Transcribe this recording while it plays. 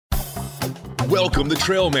Welcome to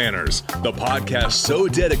Trail Manners, the podcast so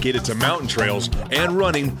dedicated to mountain trails and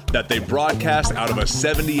running that they broadcast out of a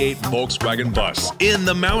 78 Volkswagen bus in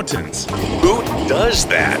the mountains. Who does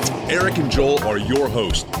that? Eric and Joel are your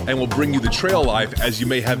hosts and will bring you the trail life as you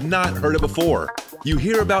may have not heard it before. You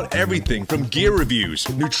hear about everything from gear reviews,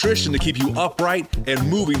 nutrition to keep you upright and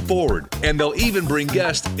moving forward, and they'll even bring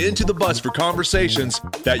guests into the bus for conversations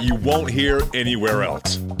that you won't hear anywhere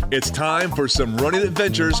else. It's time for some running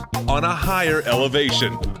adventures on a higher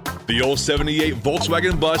elevation. The old 78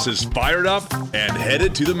 Volkswagen bus is fired up and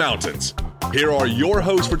headed to the mountains. Here are your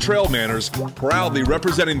hosts for Trail Manners, proudly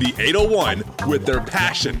representing the 801 with their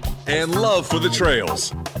passion and love for the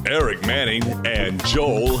trails. Eric Manning and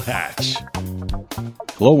Joel Hatch.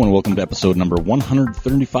 Hello and welcome to episode number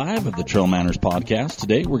 135 of the Trail Manners podcast.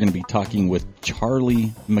 Today we're going to be talking with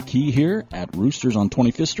Charlie McKee here at Roosters on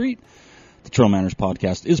 25th Street. The Trail Manners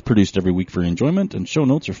podcast is produced every week for your enjoyment, and show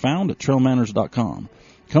notes are found at trailmanners.com.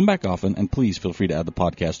 Come back often, and please feel free to add the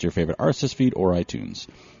podcast to your favorite RSS feed or iTunes.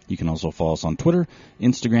 You can also follow us on Twitter,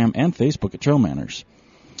 Instagram, and Facebook at Trail Manners.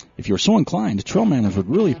 If you're so inclined, Trail Manners would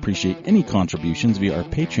really appreciate any contributions via our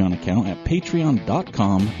Patreon account at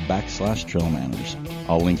patreon.com/Trail Manners.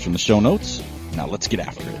 All links from the show notes. Now let's get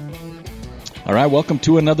after it. All right, welcome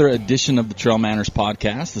to another edition of the Trail Manners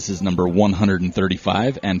podcast. This is number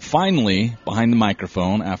 135, and finally, behind the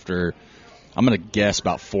microphone, after, I'm going to guess,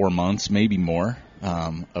 about 4 months, maybe more,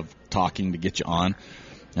 of talking to get you on,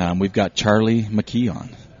 we've got Charlie McKee on.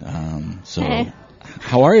 Hey.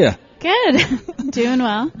 How are you? Good. Doing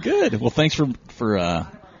well. Good. Well, thanks for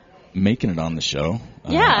making it on the show.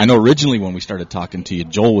 Yeah. I know originally when we started talking to you,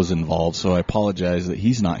 Joel was involved, so I apologize that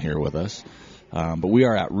he's not here with us. But we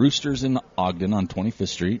are at Roosters in Ogden on 25th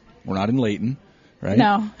Street. We're not in Layton, right?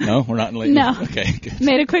 No. No, we're not in Layton? No. Okay, good.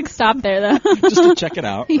 Made a quick stop there, though. Just to check it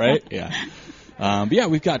out, right? Yeah. But yeah,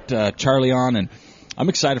 we've got Charlie on, and I'm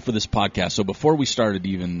excited for this podcast. So before we started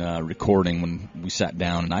even recording, when we sat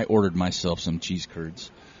down, and I ordered myself some cheese curds,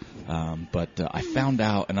 but I found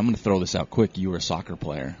out, and I'm going to throw this out quick, you were a soccer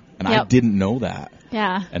player, and I didn't know that.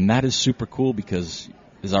 Yeah. And that is super cool because,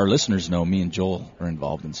 as our listeners know, me and Joel are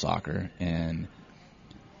involved in soccer, and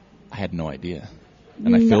I had no idea.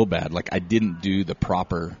 And I feel bad. Like, I didn't do the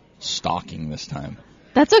proper stalking this time.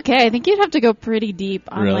 That's okay. I think you'd have to go pretty deep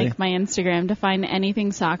on Really? like my Instagram to find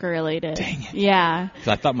anything soccer related. Dang it. Yeah. 'Cause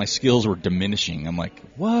I thought my skills were diminishing. I'm like,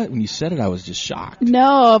 what? When you said it, I was just shocked.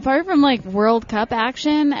 No, apart from like World Cup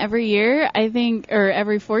action every year, I think, or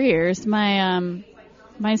every 4 years, my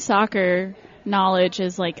my soccer knowledge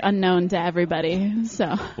is like unknown to everybody. So.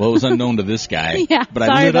 Well, it was unknown to this guy. Yeah, but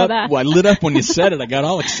sorry I lit about up. that. Well, I lit up when you said it. I got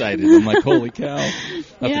all excited. I'm like, holy cow! I'll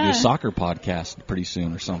have to do Yeah. a soccer podcast pretty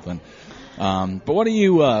soon or something. But what do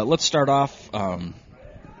you? Let's start off. I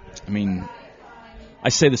mean, I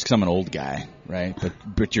say this because I'm an old guy, right?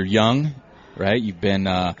 But you're young, right? You've been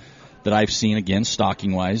that I've seen again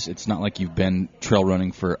stalking wise. It's not like you've been trail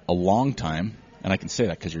running for a long time. And I can say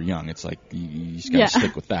that because you're young. It's like you just got to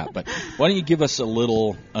stick with that. But why don't you give us a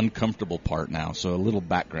little uncomfortable part now? So a little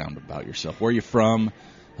background about yourself. Where are you from?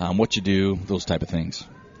 What you do? Those type of things.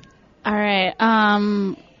 All right.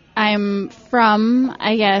 I'm from,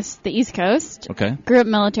 I guess, the East Coast. Okay. Grew up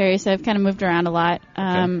military, so I've kind of moved around a lot.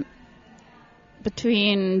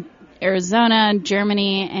 Between Arizona,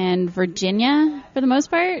 Germany, and Virginia for the most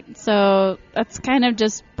part. So that's kind of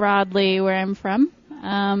just broadly where I'm from.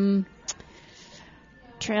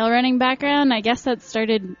 Trail running background, I guess that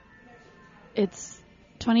started, it's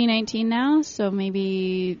 2019 now, so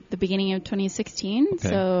maybe the beginning of 2016. Okay.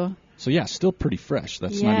 So yeah, still pretty fresh.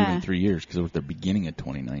 That's not even 3 years because it was the beginning of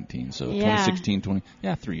 2019. So 2016, 3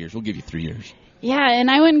 years. We'll give you 3 years. Yeah,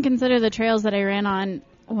 and I wouldn't consider the trails that I ran on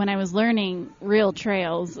when I was learning real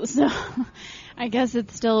trails. So I guess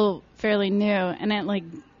it's still fairly new, and it like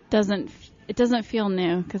doesn't feel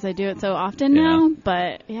new because I do it so often now.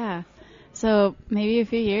 But yeah, so maybe a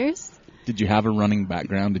few years. Did you have a running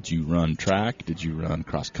background? Did you run track? Did you run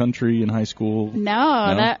cross country in high school?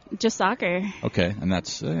 No? That just soccer. Okay, and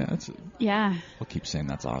that's Yeah. I'll keep saying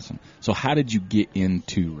that's awesome. So how did you get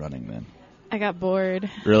into running then? I got bored.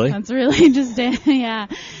 Really? That's really just it. Yeah.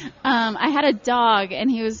 I had a dog, and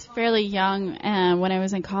he was fairly young when I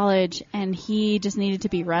was in college, and he just needed to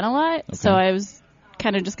be run a lot. Okay. So I was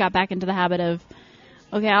kind of just got back into the habit of,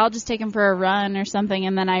 okay, I'll just take him for a run or something,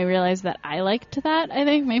 and then I realized that I liked that, I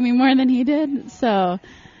think, maybe more than he did. So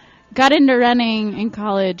got into running in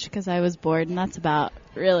college because I was bored, and that's about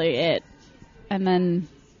really it. And then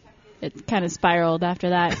it kind of spiraled after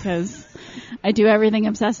that because I do everything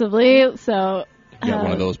obsessively. So You got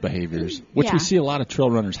one of those behaviors, which we see a lot of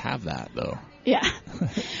trail runners have that, though. Yeah.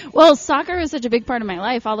 Well, soccer was such a big part of my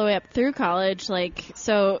life all the way up through college.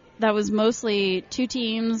 So that was mostly 2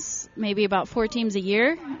 teams, maybe about 4 teams a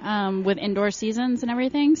year, with indoor seasons and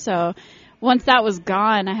everything. So once that was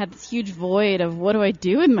gone, I had this huge void of what do I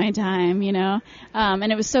do with my time,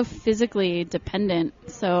 and it was so physically dependent.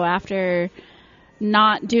 So after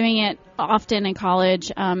not doing it often in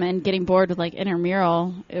college, and getting bored with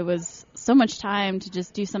intramural, it was so much time to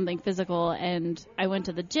just do something physical. And I went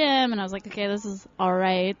to the gym and I was like, okay, this is all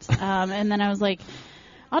right. And then I was like,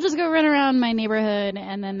 I'll just go run around my neighborhood.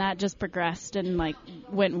 And then that just progressed and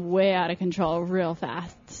went way out of control real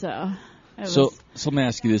fast. So let me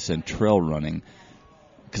ask you this then, trail running.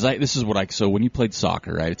 So when you played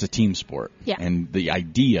soccer, right, it's a team sport. Yeah. And the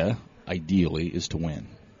idea, ideally, is to win.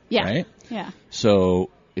 Yeah. Right? Yeah.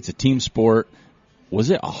 So it's a team sport. Was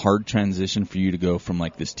it a hard transition for you to go from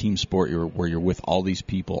this team sport where you're with all these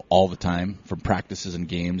people all the time from practices and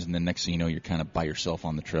games, and then next thing you know you're kind of by yourself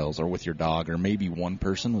on the trails or with your dog or maybe one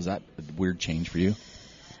person? Was that a weird change for you?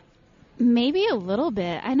 Maybe a little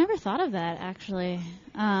bit. I never thought of that, actually.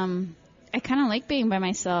 I kind of like being by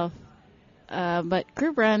myself. But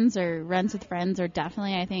group runs or runs with friends are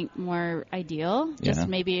definitely, I think, more ideal. Just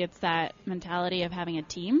maybe it's that mentality of having a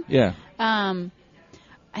team. Yeah.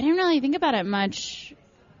 I didn't really think about it much.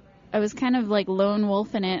 I was kind of lone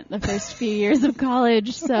wolf in it the first few years of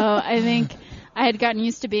college. So I think I had gotten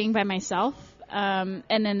used to being by myself. And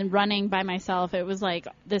then running by myself, it was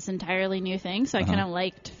this entirely new thing. So I kind of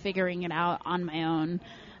liked figuring it out on my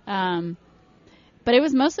own. But it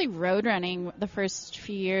was mostly road running the first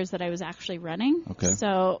few years that I was actually running. Okay.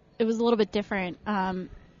 So it was a little bit different. And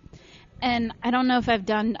I don't know if I've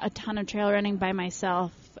done a ton of trail running by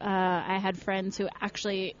myself. I had friends who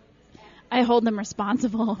actually, I hold them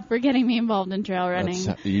responsible for getting me involved in trail running.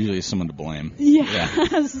 That's usually someone to blame.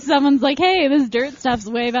 Yeah. Someone's like, hey, this dirt stuff's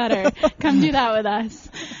way better. Come do that with us.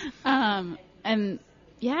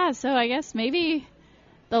 So I guess maybe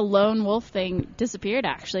the lone wolf thing disappeared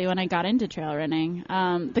actually when I got into trail running.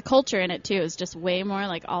 The culture in it too is just way more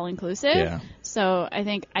all inclusive. Yeah. So I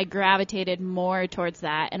think I gravitated more towards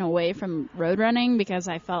that and away from road running because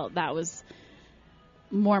I felt that was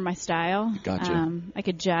more my style. Gotcha. I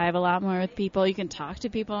could jive a lot more with people. You can talk to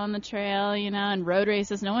people on the trail, and road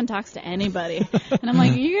races, no one talks to anybody. And I'm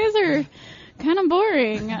like, you guys are kind of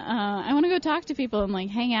boring. I want to go talk to people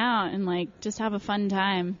and hang out and just have a fun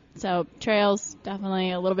time. So trails,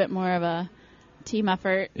 definitely a little bit more of a team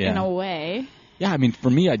effort in a way. Yeah, I mean, for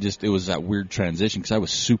me, it was that weird transition because I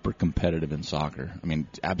was super competitive in soccer. I mean,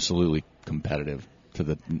 absolutely competitive to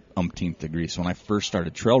the umpteenth degree. So when I first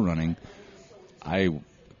started trail running, I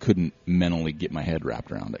couldn't mentally get my head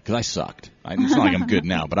wrapped around it because I sucked. It's not like I'm good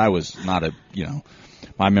now, but I was not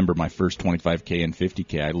I remember my first 25K and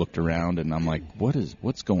 50K, I looked around and I'm like,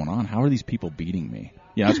 what's going on? How are these people beating me?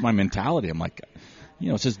 That's my mentality. I'm like,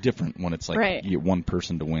 it's just different when it's right. You get one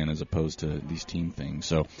person to win as opposed to these team things.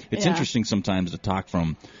 So it's interesting sometimes to talk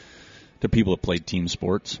to people that played team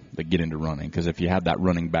sports that get into running because if you have that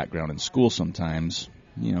running background in school sometimes,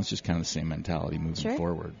 it's just kind of the same mentality moving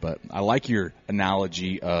forward. But I like your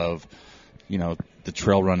analogy of, the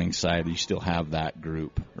trail running side, you still have that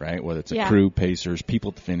group, right? Whether it's a crew, pacers,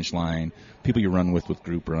 people at the finish line, people you run with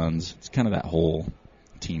group runs. It's kind of that whole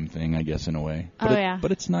team thing, I guess, in a way. But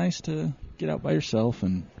But it's nice to get out by yourself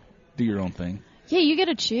and do your own thing. Yeah, you get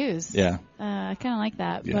to choose. Yeah. I kind of like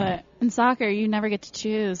that. Yeah. But in soccer, you never get to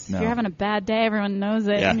choose. No. If you're having a bad day, everyone knows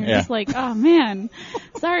it. And you're just like, oh, man,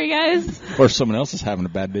 sorry, guys. Or if someone else is having a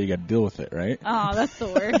bad day, you got to deal with it, right? Oh, that's the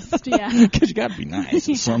worst, yeah. Because you got to be nice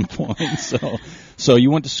at some point. So you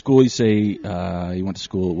went to school, you say,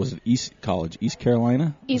 was it East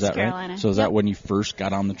Carolina? East Carolina. Right? So is that when you first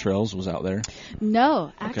got on the trails, was out there?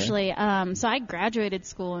 No, actually. Okay. So I graduated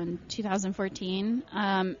school in 2014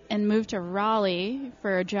 and moved to Raleigh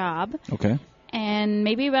for a job. Okay. And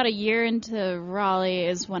maybe about a year into Raleigh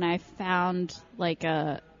is when I found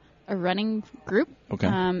a running group. Okay.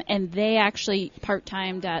 And they actually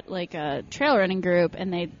part-timed at a trail running group,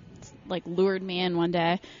 and they lured me in one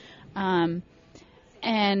day.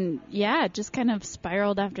 And yeah, it just kind of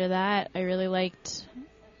spiraled after that. I really liked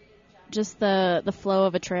just the flow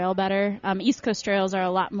of a trail better. East Coast trails are a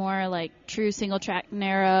lot more true single track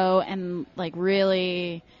narrow and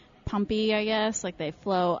really pumpy, I guess. They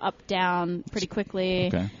flow up, down pretty quickly.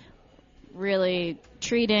 Okay. Really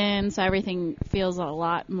treed in, so everything feels a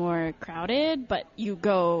lot more crowded, but you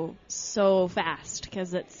go so fast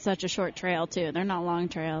because it's such a short trail, too. They're not long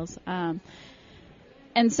trails.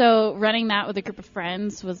 And so running that with a group of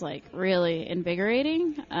friends was, really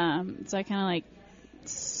invigorating. So I kind of,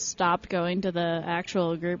 stopped going to the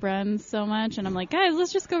actual group runs so much. And I'm like, guys,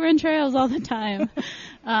 let's just go run trails all the time.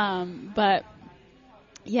 But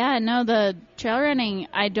yeah, no, the trail running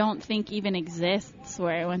I don't think even exists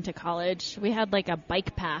where I went to college. We had like a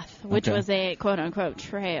bike path, which was a quote unquote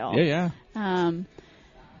trail. Yeah.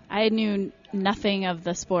 I knew nothing of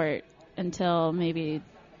the sport until maybe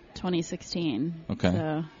 2016.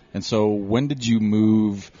 Okay. And so when did you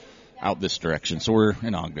move out this direction? So we're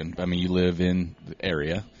in Ogden. I mean, you live in the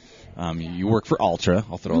area. You work for Ultra.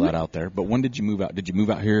 I'll throw that out there. But when did you move out? Did you move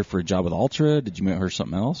out here for a job with Ultra? Did you move out here for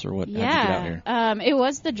something else? Or what? Yeah. How'd you get out here? It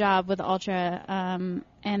was the job with Ultra.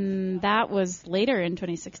 And that was later in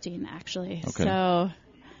 2016, actually. Okay. So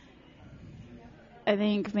I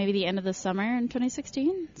think maybe the end of the summer in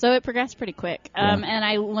 2016. So it progressed pretty quick. And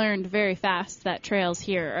I learned very fast that trails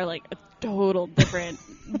here are like a total different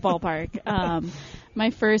ballpark. My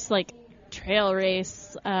first like trail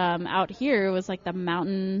race out here was like the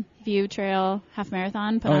Mountain View Trail half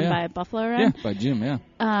marathon put on by Buffalo Run. Yeah, by Jim,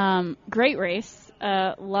 yeah. Great race.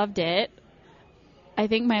 Loved it. I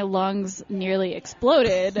think my lungs nearly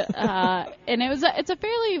exploded. And it's a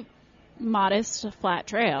fairly modest flat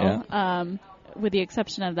trail. Yeah. With the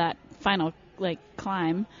exception of that final like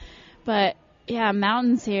climb. But yeah,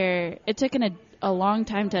 mountains here, it took a long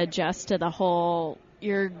time to adjust to the whole,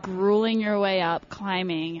 you're grueling your way up,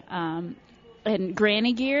 climbing. And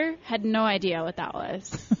granny gear, had no idea what that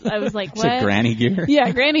was. I was like, what? Is it granny gear?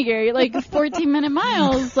 Yeah, granny gear. Like 14-minute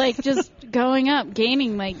miles, like just going up,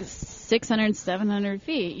 gaining like 600, 700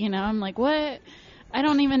 feet. You know, I'm like, what? I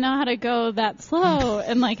don't even know how to go that slow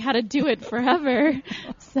and like how to do it forever.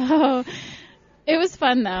 So it was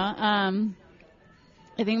fun though.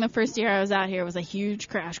 I think the first year I was out here was a huge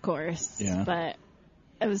crash course. Yeah. But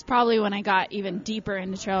it was probably when I got even deeper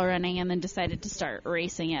into trail running and then decided to start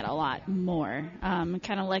racing it a lot more.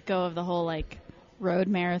 Kind of let go of the whole like road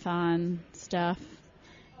marathon stuff.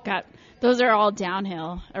 Those are all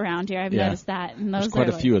downhill around here. I've noticed that. And those There's quite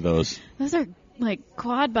a few of those. Those are like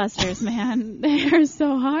quad busters, man. They are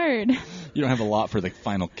so hard. You don't have a lot for the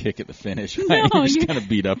final kick at the finish, right? No, You're just kind of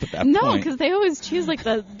beat up at that point. No, because they always choose like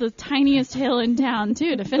the tiniest hill in town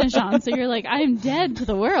too to finish on. So you're like, I'm dead to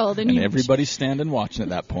the world, and everybody's standing watching at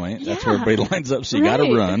that point. Yeah, that's where everybody lines up. So you got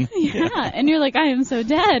to run. Yeah, and you're like, I am so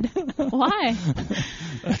dead. Why?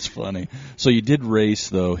 That's funny. So you did race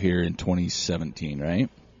though here in 2017, right?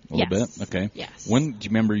 A little bit. Okay. Yes. When do you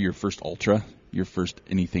remember your first ultra? Your first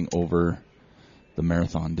anything over the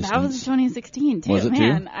marathon distance? That was 2016 too. Was it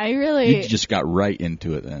man, too? I really. You just got right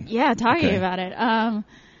into it then. Yeah, talking about it.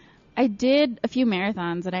 I did a few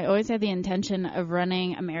marathons, and I always had the intention of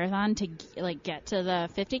running a marathon to like get to the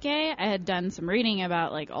 50K. I had done some reading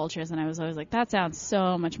about like ultras, and I was always like, that sounds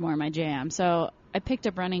so much more my jam. So I picked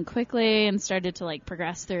up running quickly and started to like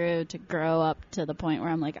progress through to grow up to the point where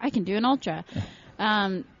I'm like, I can do an ultra.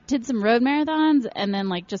 Did some road marathons, and then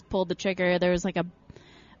like just pulled the trigger. There was like a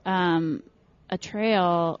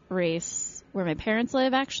trail race where my parents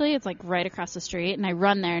live, actually. It's like right across the street, and I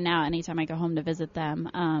run there now anytime I go home to visit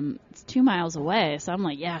them. It's 2 miles away, so I'm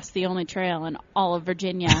like, yes, the only trail in all of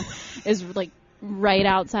Virginia is like right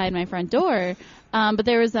outside my front door. But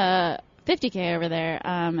there was a 50K over there,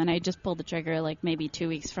 and I just pulled the trigger like maybe 2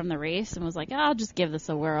 weeks from the race and was like, I'll just give this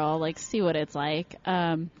a whirl, like see what it's like.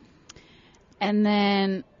 And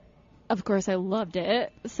then, of course, I loved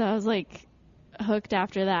it, so I was like hooked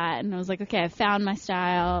after that, and I was like, okay, I found my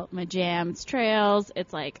style, my jam. It's trails,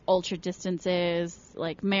 it's like ultra distances,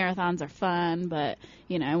 like marathons are fun, but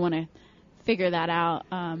you know, I want to figure that out.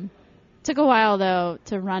 Took a while though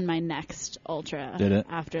to run my next ultra. Did it?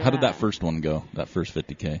 After how did that first one go? That first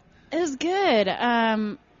 50K? It was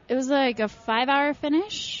good. It was like a 5-hour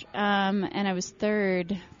finish, and I was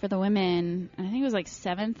third for the women, and I think it was like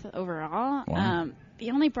 7th overall. Wow. The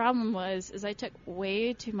only problem is I took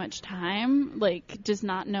way too much time, like just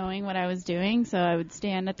not knowing what I was doing. So I would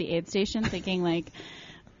stand at the aid station thinking like,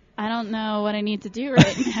 I don't know what I need to do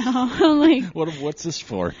right now. Like, what's this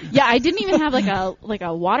for? Yeah, I didn't even have like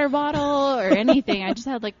a water bottle or anything. I just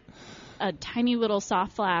had like a tiny little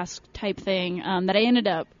soft flask type thing that I ended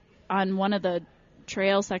up on one of the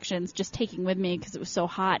trail sections just taking with me because it was so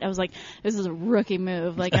hot. I was like, this is a rookie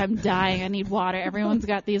move. Like, I'm dying. I need water. Everyone's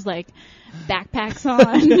got these like backpacks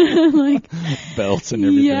on, like belts and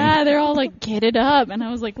everything. Yeah, they're all like kitted up, and I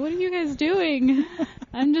was like, what are you guys doing?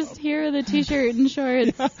 I'm just here with a t-shirt and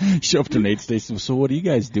shorts. Show up to an aid station. So what are you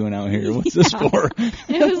guys doing out here? What's this for?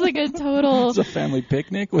 It was like a total. It's a family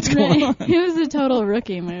picnic. What's going on? It was a total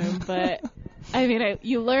rookie move, but I mean,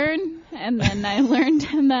 you learn, and then I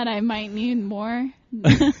learned that I might need more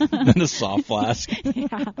than a soft flask.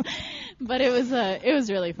 Yeah, but it was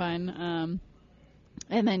really fun.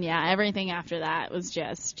 And then, everything after that was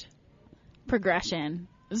just progression.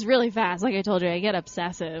 It was really fast. Like I told you, I get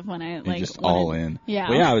obsessive when I all in. Yeah.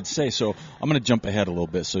 Well, I would say so. I'm going to jump ahead a little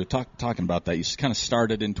bit. So talking about that, you kind of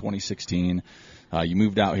started in 2016. You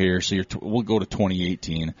moved out here, so we'll go to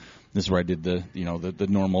 2018. This is where I did the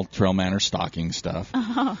normal Trail Manners stocking stuff.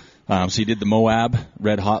 Uh-huh. So you did the Moab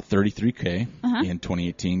Red Hot 33K in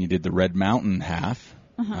 2018. You did the Red Mountain half.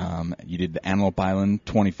 You did the Antelope Island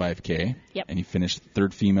 25K. Yep. And you finished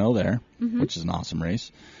third female there, which is an awesome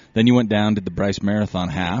race. Then you went down, did the Bryce Marathon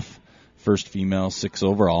half, first female, 6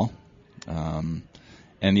 overall. And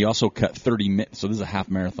you also cut 30 minutes. So this is a half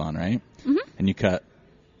marathon, right? Mm-hmm. And you cut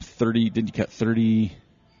 30. Did you cut 30?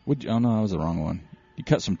 Oh, no, that was the wrong one. You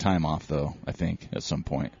cut some time off, though, I think, at some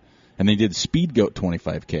point. And then you did Speed Goat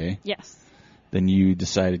 25K. Yes. Then you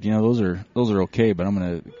decided, those are okay, but I'm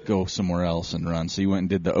going to go somewhere else and run. So you went and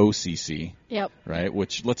did the OCC. Yep. Right?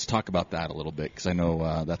 Which, let's talk about that a little bit, because I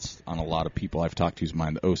know that's on a lot of people I've talked to's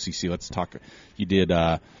mind, the OCC. Let's talk. You did,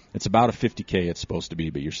 it's about a 50K it's supposed to be,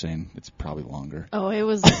 but you're saying it's probably longer. Oh, it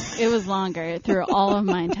was longer. It threw all of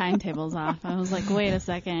my timetables off. I was like, wait a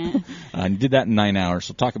second. And you did that in 9 hours,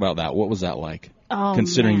 so talk about that. What was that like? Oh,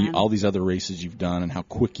 considering all these other races you've done and how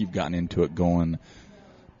quick you've gotten into it going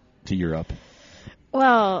to Europe.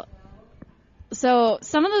 Well, so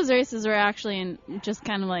some of those races were actually just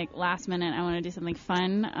kind of like last minute. I want to do something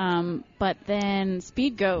fun. But then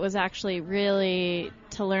Speed Goat was actually really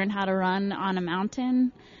to learn how to run on a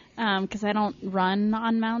mountain. Because I don't run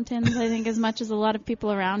on mountains, I think, as much as a lot of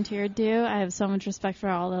people around here do. I have so much respect for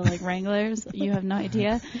all the Wranglers. You have no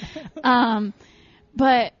idea.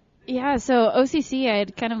 But yeah, so OCC, I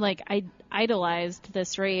had kind of I idolized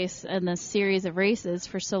this race and this series of races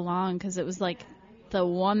for so long because it was the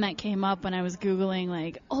one that came up when I was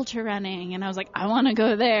Googling ultra running, and I was like, I want to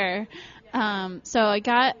go there. So I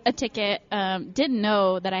got a ticket, didn't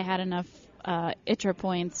know that I had enough ITRA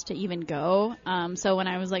points to even go. So when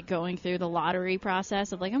I was going through the lottery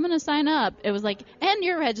process of I'm going to sign up, it was and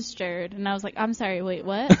you're registered. And I was like, I'm sorry, wait,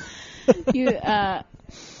 what?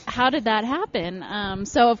 How did that happen?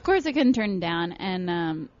 So of course I couldn't turn it down,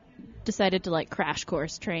 and decided to crash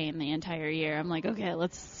course train the entire year. I'm like, okay,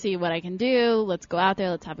 let's see what I can do. Let's go out there.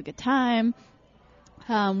 Let's have a good time.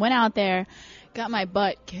 Went out there, got my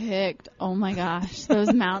butt kicked. Oh my gosh,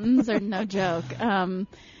 those mountains are no joke.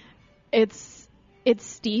 It's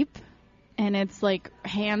steep, and it's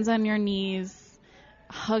hands on your knees,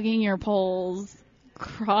 hugging your poles,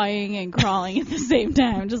 crying and crawling at the same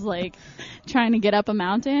time, just trying to get up a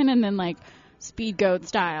mountain, and then Speed Goat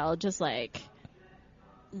style, just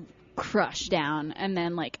crush down, and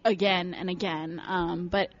then again and again.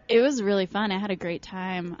 But it was really fun. I had a great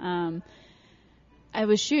time. I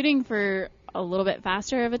was shooting for a little bit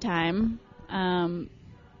faster of a time,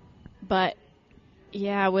 but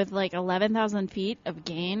yeah, with 11,000 feet of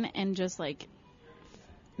gain and just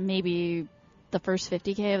maybe the first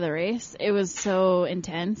 50K of the race, it was so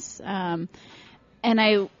intense. And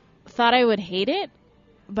I thought I would hate it,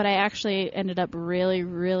 but I actually ended up really,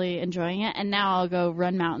 really enjoying it. And now I'll go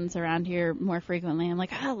run mountains around here more frequently. I'm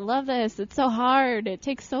like, I love this. It's so hard. It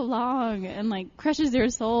takes so long and crushes your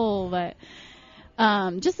soul. But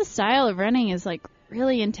just the style of running is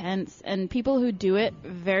really intense. And people who do it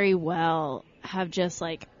very well have just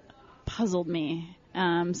puzzled me. So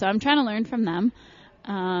I'm trying to learn from them.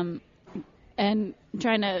 And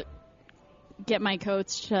trying to get my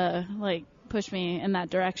coach to push me in that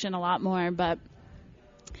direction a lot more, but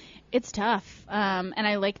it's tough. And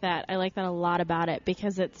I like that. I like that a lot about it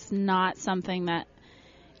because it's not something that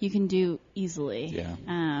you can do easily.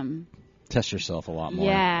 Yeah. Test yourself a lot more.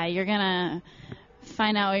 Yeah. You're going to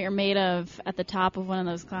find out what you're made of at the top of one of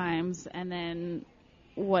those climbs, and then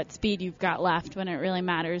what speed you've got left when it really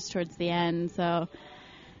matters towards the end. So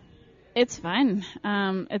it's fun.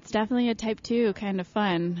 It's definitely a type 2 kind of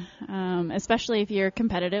fun, especially if you're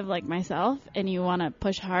competitive like myself and you want to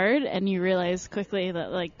push hard and you realize quickly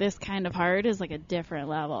that this kind of hard is a different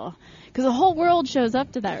level because the whole world shows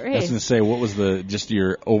up to that race. I was going to say, what was just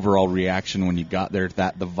your overall reaction when you got there?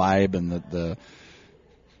 The vibe and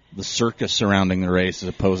the circus surrounding the race as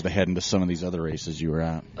opposed to heading to some of these other races you were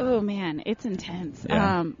at? Oh man, it's intense.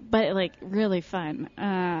 Yeah. But really fun.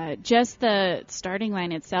 Just the starting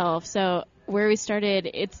line itself. So where we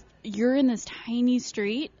started, you're in this tiny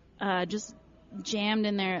street, just jammed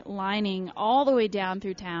in there, lining all the way down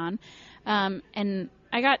through town. And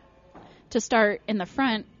I got to start in the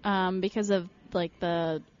front, because of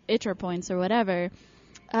the ITRA points or whatever.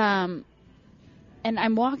 And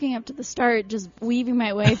I'm walking up to the start, just weaving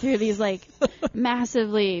my way through these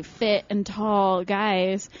massively fit and tall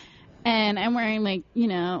guys. And I'm wearing, like, you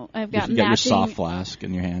know, I've got You got your matching... soft flask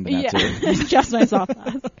in your hand, and that's it. It's just my soft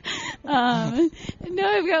flask. No,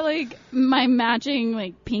 I've got, like, my matching,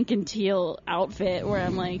 like, pink and teal outfit where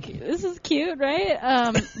I'm like, this is cute, right?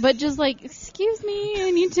 But just like, excuse me, I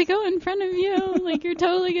need to go in front of you. Like, you're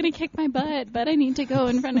totally going to kick my butt, but I need to go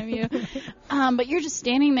in front of you. But you're just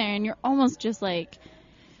standing there, and you're almost just, like,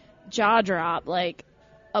 jaw drop, like,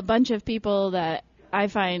 a bunch of people that I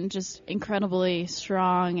find just incredibly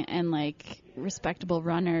strong and, like, respectable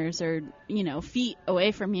runners or, you know, feet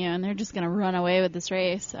away from you, and they're just going to run away with this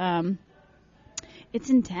race. It's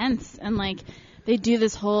intense, and, like, they do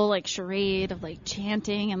this whole, like, charade of, like,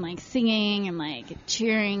 chanting and, like, singing and, like,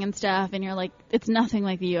 cheering and stuff, and you're like, it's nothing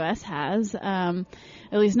like the U.S. has, at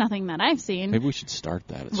least nothing that I've seen. Maybe we should start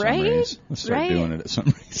that at some Right? race. Let's start Right? doing it at some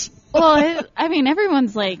race. Well, I mean,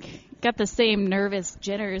 everyone's, like, got the same nervous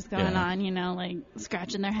jitters going Yeah. on, you know, like,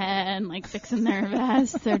 scratching their head, like, fixing their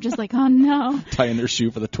vest. They're just like, oh, no. Tying their shoe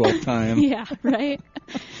for the 12th time. Yeah, right?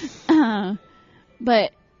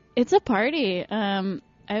 But it's a party. I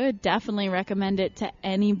would definitely recommend it to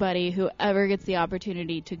anybody who ever gets the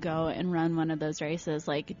opportunity to go and run one of those races.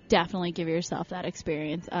 Like, definitely give yourself that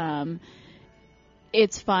experience.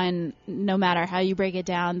 It's fun no matter how you break it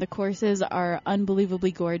down. The courses are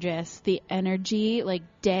unbelievably gorgeous. The energy, like,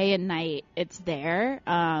 day and night, it's there.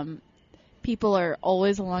 People are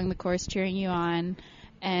always along the course cheering you on,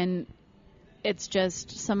 and it's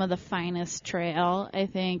just some of the finest trail I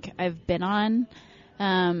think I've been on.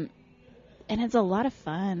 And it's a lot of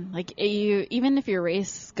fun. Like, even if your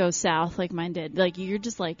race goes south like mine did, like, you're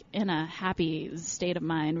just, like, in a happy state of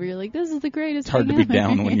mind where you're like, this is the greatest It's hard to thing be ever.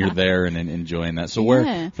 down when Yeah. you're there and enjoying that. So Yeah.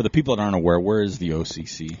 where, for the people that aren't aware, where is the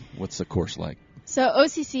OCC? What's the course like? So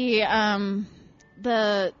OCC,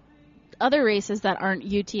 the other races that aren't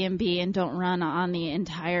UTMB and don't run on the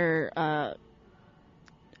entire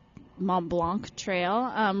Mont Blanc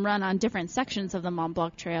Trail run on different sections of the Mont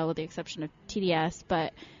Blanc Trail with the exception of TDS,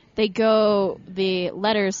 but the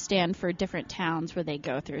letters stand for different towns where they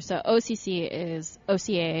go through. So OCC is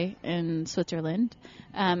OCA in Switzerland,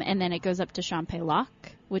 and then it goes up to Champex-Lac,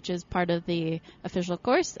 which is part of the official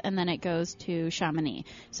course, and then it goes to Chamonix.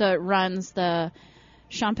 So it runs the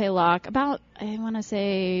Champex-Lac about, I want to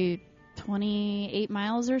say, 28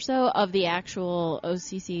 miles or so of the actual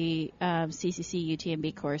OCC, CCC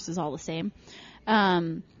UTMB course is all the same.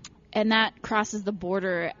 And that crosses the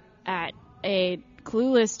border at a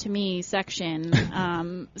clueless to me section,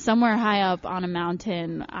 somewhere high up on a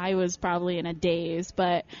mountain. I was probably in a daze,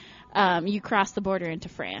 but you cross the border into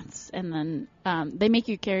France, and then they make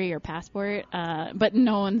you carry your passport, but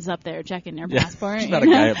no one's up there checking your passport. There's not a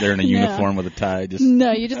guy up there in a uniform with a tie.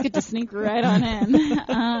 No, you just get to sneak right on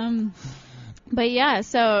in. But yeah,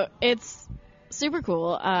 so it's super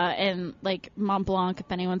cool. And like Mont Blanc,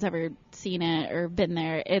 if anyone's ever seen it or been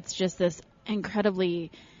there, it's just this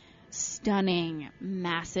incredibly stunning,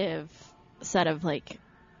 massive set of like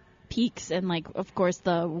peaks, and like of course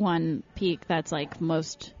the one peak that's like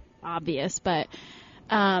most obvious, but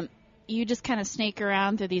you just kind of snake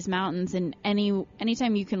around through these mountains, and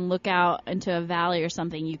anytime you can look out into a valley or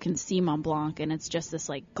something, you can see Mont Blanc, and it's just this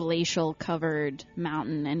like glacial covered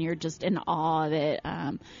mountain, and you're just in awe of it.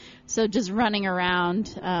 So just running around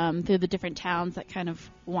through the different towns that kind of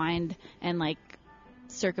wind and like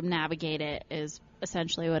circumnavigate it is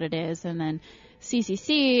essentially what it is. And then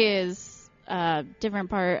CCC is a different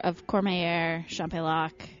part of Courmayeur,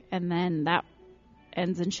 Champex-Lac, and then that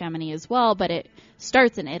ends in Chamonix as well, but it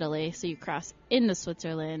starts in Italy, so you cross into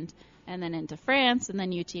Switzerland and then into France, and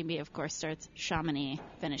then UTMB of course starts Chamonix,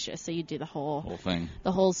 finishes, so you do the whole thing,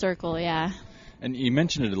 the whole circle. Yeah. And you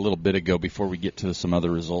mentioned it a little bit ago before we get to some other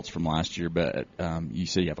results from last year, but you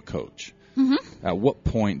say you have a coach. Mm-hmm. At what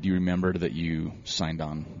point do you remember that you signed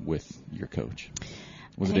on with your coach?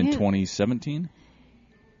 Was it in 2017?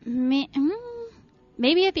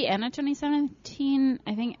 Maybe at the end of 2017.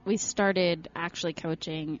 I think we started actually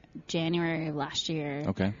coaching January of last year.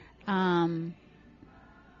 Okay.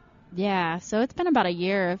 Yeah, so it's been about a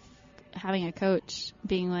year of having a coach,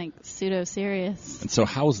 being like pseudo serious. And so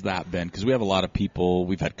how's that been? Because we have a lot of people.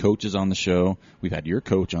 We've had coaches on the show. We've had your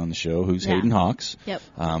coach on the show, who's Hayden Hawks. Yep.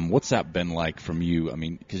 What's that been like from you? I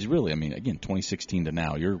mean, because really, again, 2016 to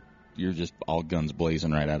now, you're just all guns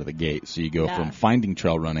blazing right out of the gate. So you go from finding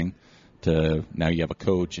trail running to now you have a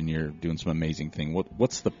coach and you're doing some amazing thing.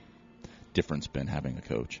 What's the difference been having a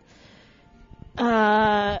coach?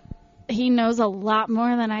 He knows a lot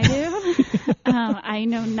more than I do. I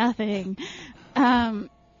know nothing.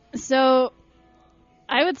 So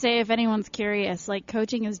I would say if anyone's curious, like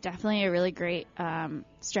coaching is definitely a really great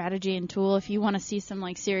strategy and tool if you want to see some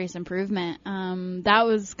like serious improvement. That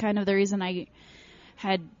was kind of the reason I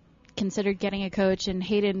had considered getting a coach, and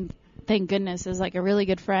Hayden, thank goodness, is like a really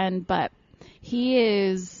good friend, but he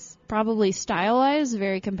is probably style-wise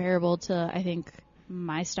very comparable to, I think,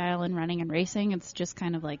 my style in running and racing. It's just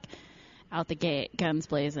kind of like out the gate, guns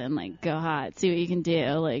blazing, like go hot, see what you can do,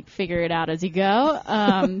 like figure it out as you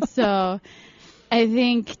go. So I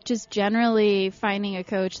think just generally finding a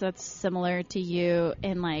coach that's similar to you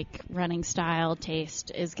in like running style,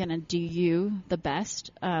 taste is going to do you the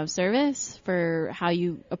best service for how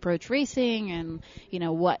you approach racing and, you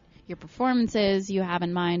know, what your performances you have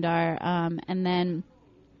in mind are. And then,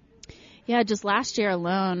 yeah, just last year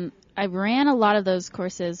alone, I ran a lot of those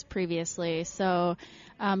courses previously. So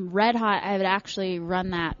Red Hot, I had actually run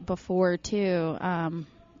that before too.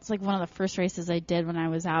 It's like one of the first races I did when I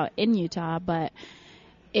was out in Utah, but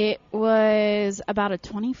it was about a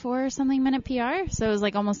 24 something minute PR. So it was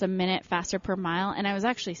like almost a minute faster per mile. And I was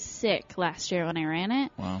actually sick last year when I ran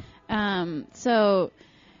it. Wow. So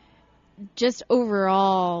just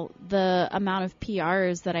overall, the amount of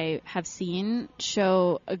PRs that I have seen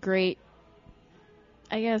show a great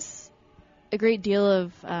deal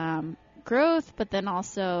of growth, but then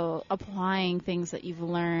also applying things that you've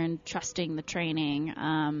learned, trusting the training.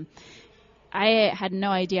 I had no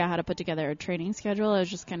idea how to put together a training schedule. I was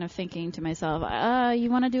just kind of thinking to myself,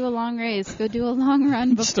 you want to do a long race, go do a long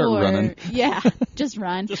run before. Start running. Yeah, just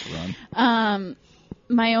run. Just run.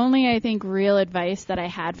 My only, I think, real advice that I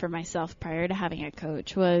had for myself prior to having a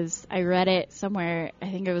coach was I read it somewhere,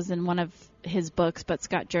 I think it was in one of his books, but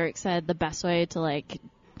Scott Jurek said the best way to like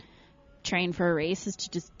train for a race is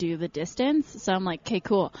to just do the distance. So I'm like, okay,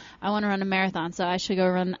 cool. I want to run a marathon, so I should go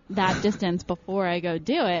run that distance before I go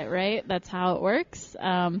do it, right? That's how it works.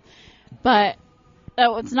 But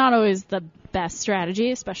it's not always the best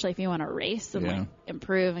strategy, especially if you want to race and like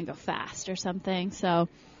improve and go fast or something. So,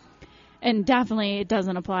 and definitely it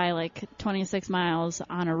doesn't apply like 26 miles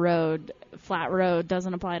on a road, flat road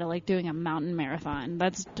doesn't apply to like doing a mountain marathon.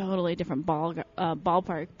 That's a totally different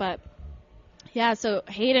ballpark. But yeah, so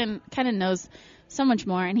Hayden kind of knows so much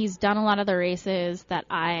more, and he's done a lot of the races that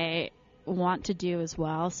I want to do as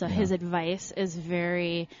well. So his advice is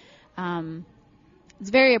very, it's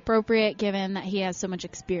very appropriate given that he has so much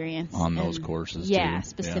experience on those courses. Yeah, too.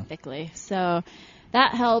 specifically. Yeah. So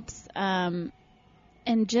that helps.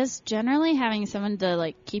 And just generally having someone to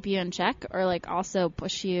like keep you in check or like also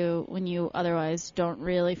push you when you otherwise don't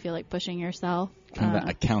really feel like pushing yourself. Kind of that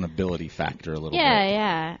accountability factor a little bit.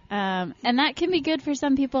 Yeah. And that can be good for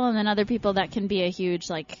some people, and then other people that can be a huge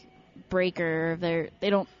like breaker. They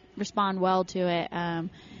don't respond well to it.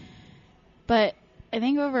 But I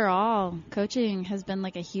think overall coaching has been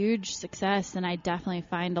like a huge success, and I definitely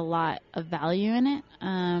find a lot of value in it.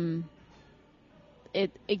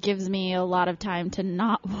 It gives me a lot of time to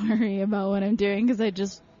not worry about what I'm doing because I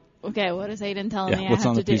just, okay, what is Hayden telling me I have to do? What's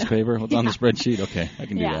on the piece of paper? What's on the spreadsheet? Okay, I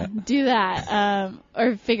can do that. Do that.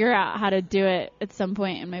 Or figure out how to do it at some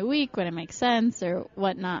point in my week when it makes sense or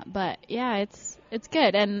whatnot. But, yeah, it's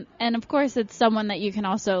good. And of course, it's someone that you can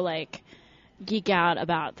also, like, geek out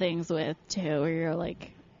about things with, too, where you're,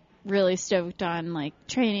 like, really stoked on, like,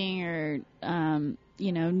 training or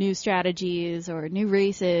new strategies or new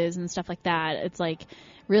races and stuff like that. It's like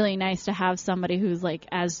really nice to have somebody who's like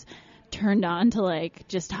as turned on to like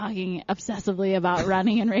just talking obsessively about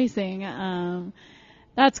running and racing.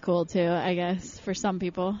 That's cool too, I guess, for some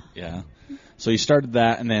people. Yeah. So you started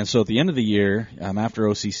that, and then so at the end of the year, after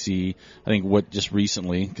OCC, I think just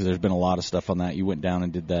recently, because there's been a lot of stuff on that, you went down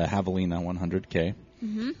and did the Javelina 100K.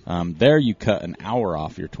 Mm-hmm. There you cut an hour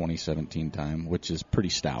off your 2017 time, which is pretty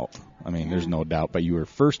stout. I mean, there's no doubt. But you were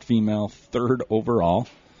first female, third overall.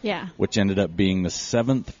 Yeah. Which ended up being the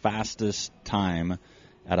 7th fastest time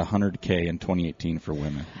at 100K in 2018 for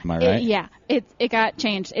women. Am I right? It got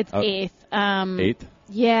changed. It's 8th. 8th?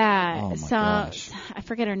 Yeah. Oh, my gosh. I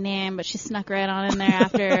forget her name, but she snuck right on in there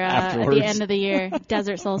after at the end of the year.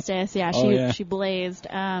 Desert Solstice. Yeah, she blazed.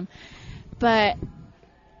 But,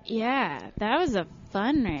 yeah, that was a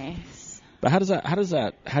fun race. But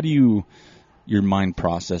how do your mind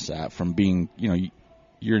process that from being,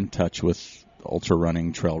 you're in touch with ultra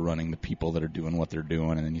running, trail running, the people that are doing what they're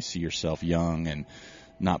doing, and then you see yourself young and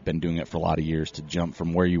not been doing it for a lot of years to jump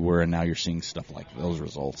from where you were and now you're seeing stuff like those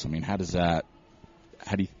results. I mean, how does that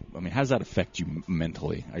affect you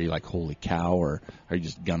mentally? Are you like, holy cow, or are you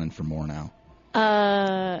just gunning for more now?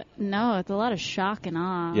 No, it's a lot of shock and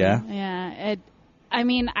awe. Yeah? Yeah.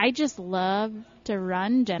 I just love to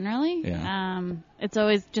run generally. Yeah. It's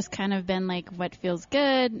always just kind of been like what feels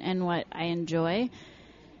good and what I enjoy.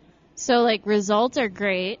 So, like, results are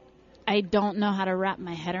great. I don't know how to wrap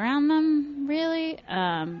my head around them, really.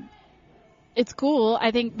 It's cool. I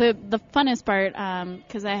think the funnest part,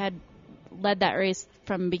 because I had led that race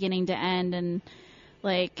from beginning to end, and,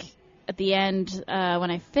 like, at the end,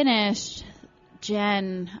 when I finished,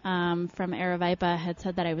 Jen from Aravaipa had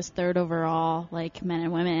said that I was third overall, like, men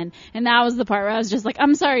and women. And that was the part where I was just like,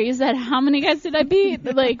 I'm sorry, you said how many guys did I beat?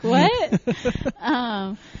 Like, what?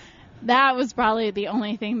 That was probably the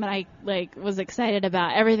only thing that I, like, was excited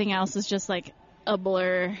about. Everything else was just, like, a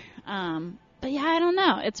blur. But, yeah, I don't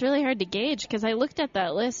know. It's really hard to gauge because I looked at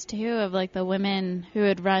that list, too, of, like, the women who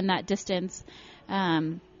had run that distance.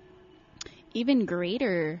 Even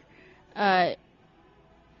greater. It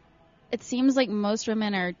seems like most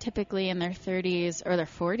women are typically in their 30s or their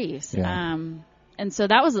 40s. Yeah. And so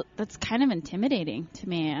that's kind of intimidating to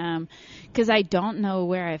me because I don't know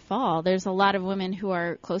where I fall. There's a lot of women who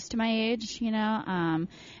are close to my age, you know,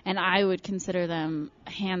 and I would consider them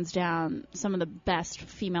hands down some of the best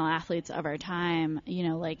female athletes of our time, you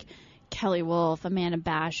know, like Kelly Wolf, Amanda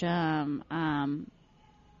Basham.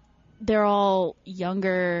 They're all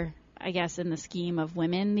younger, I guess, in the scheme of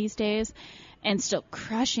women these days, and still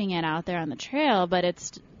crushing it out there on the trail. But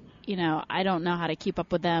it's, you know, I don't know how to keep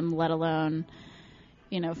up with them, let alone,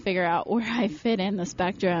 you know, figure out where I fit in the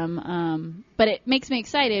spectrum. But it makes me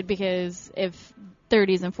excited because if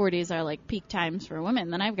 30s and 40s are like peak times for women,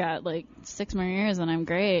 then I've got like 6 more years and I'm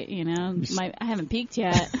great, you know. I haven't peaked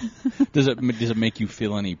yet. Does it make you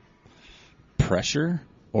feel any pressure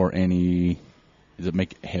or any... Does it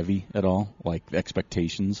make it heavy at all, like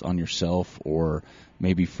expectations on yourself or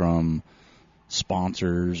maybe from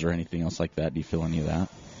sponsors or anything else like that? Do you feel any of that?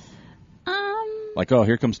 Like, oh,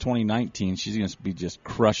 here comes 2019. She's going to be just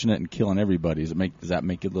crushing it and killing everybody. Does that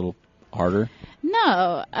make it a little harder?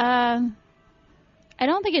 No. I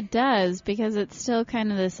don't think it does because it's still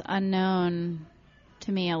kind of this unknown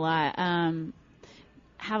to me a lot.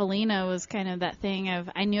 Javelina was kind of that thing of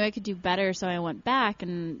I knew I could do better, so I went back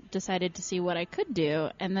and decided to see what I could do.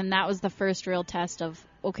 And then that was the first real test of,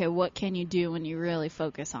 okay, what can you do when you really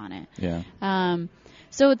focus on it? Yeah.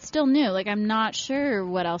 So it's still new. Like, I'm not sure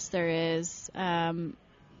what else there is or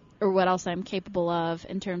what else I'm capable of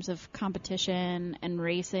in terms of competition and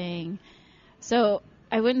racing. So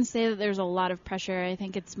I wouldn't say that there's a lot of pressure. I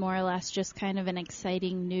think it's more or less just kind of an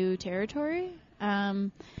exciting new territory.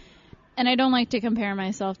 And I don't like to compare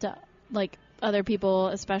myself to, like, other people,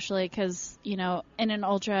 especially because, you know, in an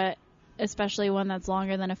ultra, especially one that's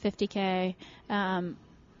longer than a 50K,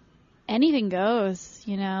 anything goes,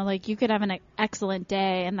 you know. Like, you could have an excellent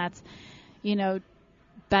day, and that's, you know,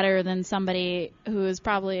 better than somebody who is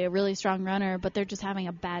probably a really strong runner, but they're just having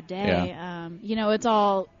a bad day. Yeah. You know, it's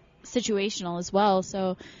all situational as well,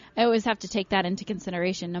 so I always have to take that into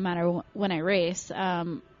consideration no matter when I race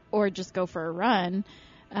or just go for a run.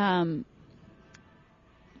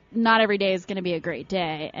 Not every day is going to be a great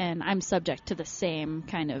day, and I'm subject to the same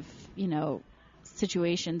kind of, you know,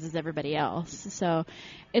 situations as everybody else. So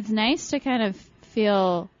it's nice to kind of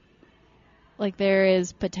feel like there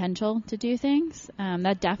is potential to do things.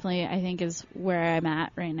 That definitely, I think, is where I'm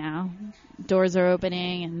at right now. Doors are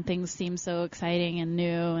opening, and things seem so exciting and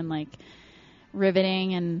new and, like,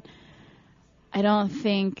 riveting, and I don't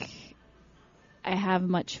think I have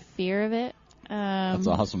much fear of it. That's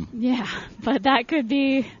awesome. Yeah, but that could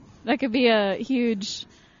be a huge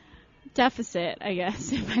deficit, I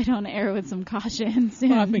guess, if I don't err with some caution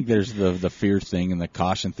soon. Well, I think there's the fear thing and the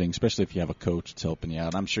caution thing, especially if you have a coach that's helping you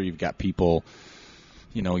out. I'm sure you've got people,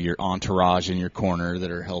 you know, your entourage in your corner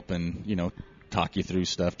that are helping, you know, talk you through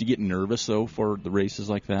stuff. Do you get nervous, though, for the races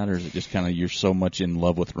like that, or is it just kind of you're so much in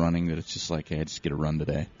love with running that it's just like, hey, I just get a run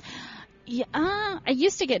today? Yeah, I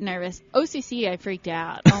used to get nervous. OCC, I freaked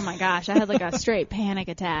out. Oh my gosh, I had like a straight panic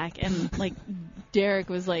attack, and like Derek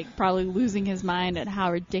was like probably losing his mind at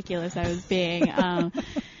how ridiculous I was being.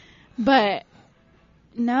 But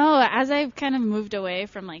no, as I've kind of moved away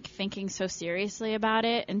from like thinking so seriously about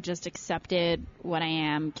it and just accepted what I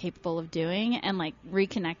am capable of doing and like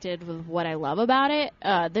reconnected with what I love about it,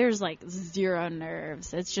 there's like zero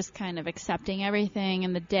nerves. It's just kind of accepting everything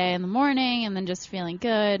in the day in the morning and then just feeling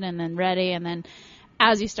good and then ready. And then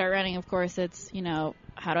as you start running, of course, it's, you know,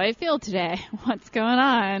 how do I feel today? What's going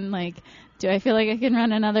on? Like, do I feel like I can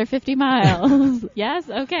run another 50 miles? Yes?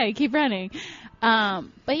 Okay, keep running.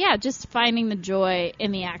 But yeah, just finding the joy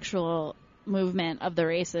in the actual movement of the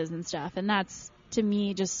races and stuff. And that's, to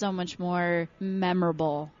me, just so much more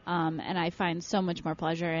memorable. And I find so much more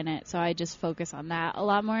pleasure in it. So I just focus on that a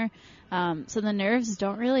lot more. So the nerves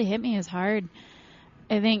don't really hit me as hard.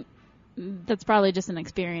 I think that's probably just an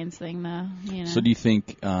experience thing, though. You know? So do you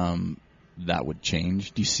think that would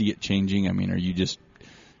change? Do you see it changing? I mean, are you just,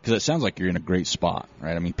 because it sounds like you're in a great spot,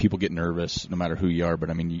 right? I mean, people get nervous no matter who you are, but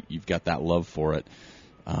I mean, you've got that love for it.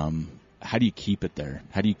 How do you keep it there?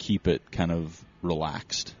 How do you keep it kind of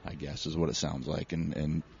relaxed, I guess, is what it sounds like,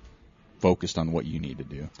 and focused on what you need to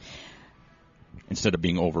do instead of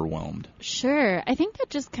being overwhelmed? Sure. I think that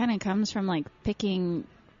just kind of comes from, like, picking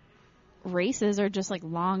races or just, like,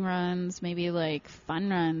 long runs, maybe, like,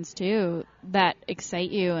 fun runs, too, that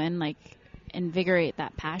excite you and, like, invigorate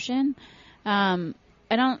that passion.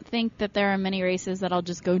 I don't think that there are many races that I'll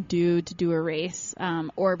just go to do a race,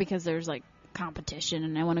 or because there's, like, competition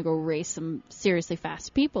and I want to go race some seriously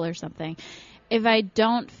fast people or something. If I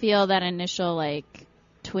don't feel that initial, like,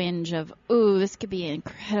 twinge of, ooh, this could be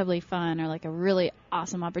incredibly fun or, like, a really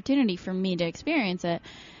awesome opportunity for me to experience it,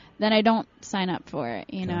 then I don't sign up for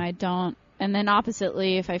it. You know, I don't. And then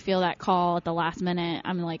oppositely, if I feel that call at the last minute,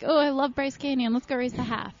 I'm like, oh, I love Bryce Canyon. Let's go race the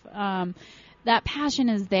half. That passion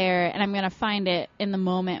is there, and I'm going to find it in the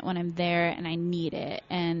moment when I'm there and I need it.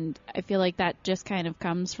 And I feel like that just kind of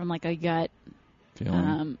comes from, like, a gut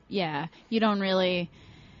feeling. You don't really,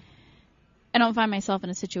 I don't find myself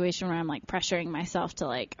in a situation where I'm, like, pressuring myself to,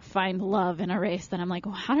 like, find love in a race that I'm like,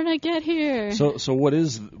 well, how did I get here? So what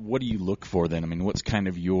do you look for then? I mean, what's kind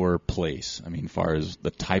of your place? I mean, as far as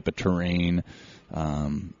the type of terrain,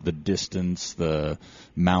 the distance, the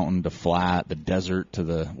mountain to flat, the desert to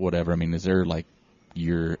the whatever. I mean, is there, like,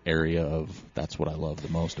 your area of that's what I love the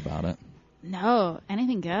most about it? No,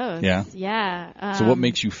 anything goes. Yeah? Yeah. So what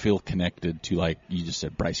makes you feel connected to, like, you just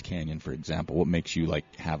said Bryce Canyon, for example. What makes you, like,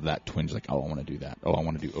 have that twinge, like, oh, I want to do that. Oh, I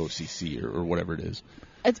want to do OCC or whatever it is.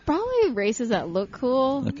 It's probably races that look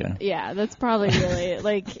cool. Okay. Yeah, that's probably really,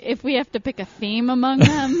 like, if we have to pick a theme among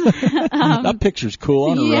them. That picture's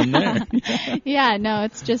cool on a run there. Yeah, no,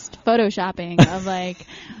 it's just photoshopping of, like,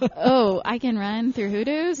 oh, I can run through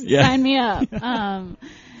hoodoos? Yeah. Sign me up.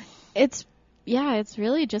 It's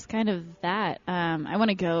really just kind of that. I want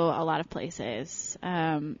to go a lot of places,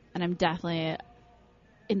 and I'm definitely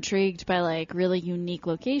intrigued by, like, really unique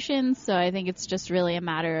locations, so I think it's just really a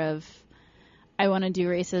matter of I want to do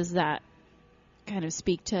races that kind of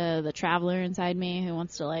speak to the traveler inside me who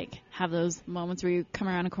wants to, like, have those moments where you come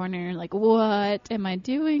around a corner and, like, what am I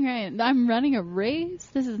doing right? I'm running a race?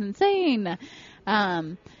 This is insane.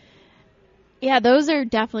 Those are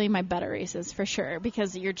definitely my better races for sure,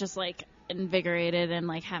 because you're just, like, invigorated and,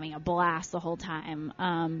 like, having a blast the whole time.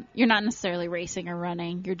 You're not necessarily racing or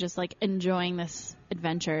running. You're just, like, enjoying this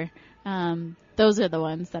adventure. Those are the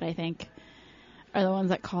ones that I think are the ones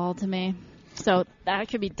that call to me. So that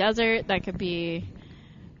could be desert, that could be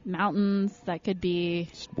mountains, that could be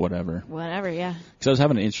whatever, yeah. Because I was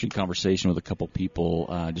having an interesting conversation with a couple people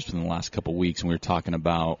just within the last couple weeks, and we were talking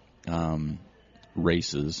about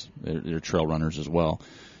races. They're trail runners as well,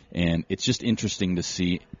 and it's just interesting to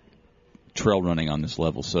see trail running on this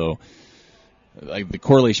level. So, like, the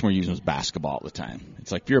correlation we're using is basketball all the time.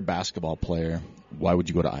 It's like, if you're a basketball player, why would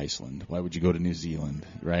you go to Iceland? Why would you go to New Zealand,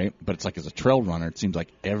 right? But it's like, as a trail runner, it seems like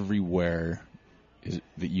everywhere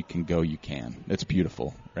that you can go, you can. It's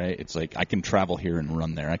beautiful, right? It's like, I can travel here and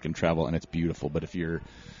run there. I can travel, and it's beautiful. But I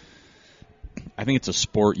think it's a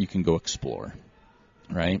sport you can go explore,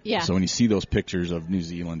 right? Yeah. So when you see those pictures of New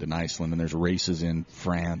Zealand and Iceland, and there's races in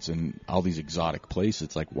France and all these exotic places,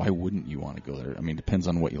 it's like, why wouldn't you want to go there? I mean, it depends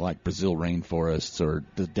on what you like. Brazil rainforests or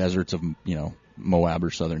the deserts of, Moab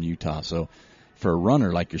or southern Utah. So for a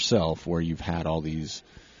runner like yourself, where you've had all these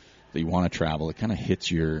that you want to travel, it kind of hits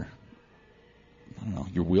your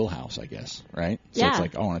wheelhouse, I guess, right? So it's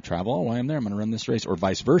like, I want to travel. Oh, I'm there. I'm going to run this race. Or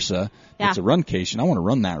vice versa. Yeah. It's a runcation. I want to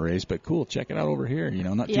run that race, but cool, check it out over here.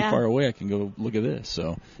 Not too far away. I can go look at this.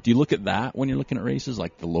 So do you look at that when you're looking at races,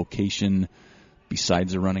 like the location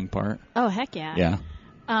besides the running part? Oh, heck yeah.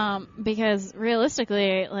 Yeah. Because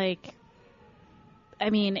realistically, like, I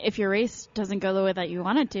mean, if your race doesn't go the way that you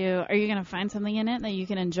want it to, are you going to find something in it that you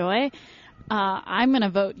can enjoy? I'm going to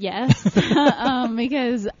vote yes,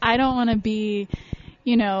 because I don't want to be,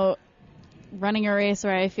 running a race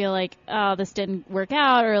where I feel like, oh, this didn't work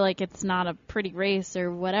out, or like it's not a pretty race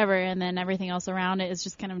or whatever, and then everything else around it is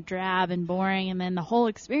just kind of drab and boring, and then the whole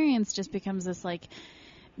experience just becomes this, like,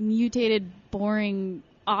 mutated, boring,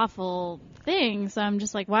 awful thing. So I'm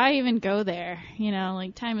just like, why even go there?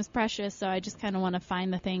 Like, time is precious, so I just kind of want to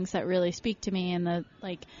find the things that really speak to me and the,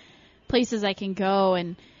 like, places I can go.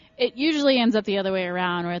 And it usually ends up the other way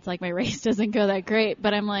around, where it's like my race doesn't go that great,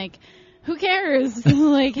 but I'm like, who cares?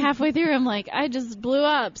 Like, halfway through, I'm like, I just blew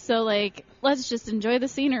up. So, like, let's just enjoy the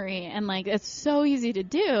scenery. And, like, it's so easy to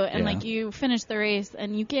do. And, like, you finish the race,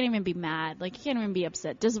 and you can't even be mad. Like, you can't even be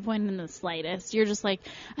upset, disappointed in the slightest. You're just like,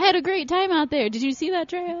 I had a great time out there. Did you see that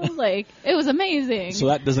trail? Like, it was amazing. So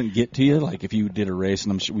that doesn't get to you? Like, if you did a race,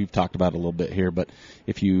 and I'm sure we've talked about it a little bit here, but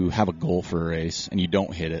if you have a goal for a race and you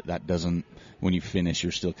don't hit it, that doesn't, when you finish,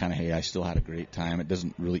 you're still kind of, hey, I still had a great time. It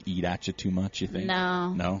doesn't really eat at you too much, you think?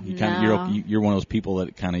 No. You kind of, you're one of those people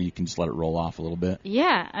that kind of, you can just let it roll off a little bit.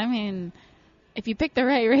 Yeah, I mean, if you pick the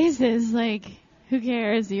right races, like, who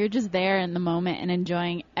cares? You're just there in the moment and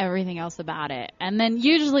enjoying everything else about it. And then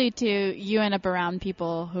usually, too, you end up around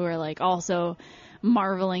people who are, like, also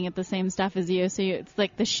marveling at the same stuff as you. So it's,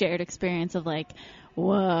 like, the shared experience of, like,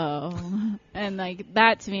 whoa. And, like,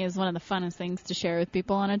 that to me is one of the funnest things to share with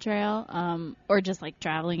people on a trail, or just, like,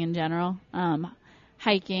 traveling in general,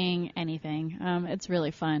 hiking, anything. It's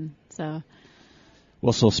really fun. So.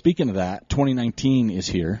 Well, so speaking of that, 2019 is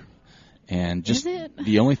here, and just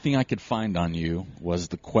the only thing I could find on you was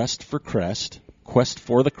the Quest for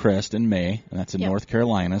the Crest in May, and that's in North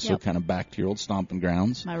Carolina, so kind of back to your old stomping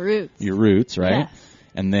grounds. My roots. Your roots, right? Yes.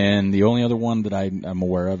 And then the only other one that I'm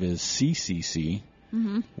aware of is CCC,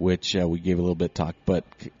 which we gave a little bit of talk, but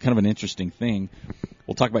kind of an interesting thing.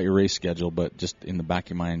 We'll talk about your race schedule, but just in the back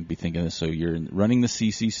of your mind, be thinking of this. So you're running the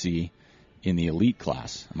CCC in the elite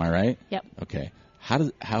class. Am I right? Yep. Okay.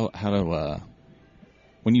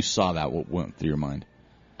 When you saw that, what went through your mind?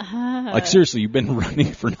 Like, seriously, you've been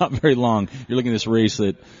running for not very long. You're looking at this race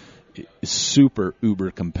that is super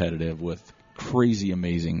uber competitive with crazy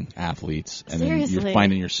amazing athletes, and Seriously. then you're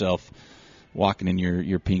finding yourself walking in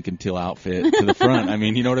your pink and teal outfit to the front. I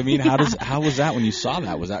mean, you know what I mean? How was that when you saw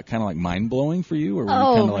that? Was that kind of like mind blowing for you, or were you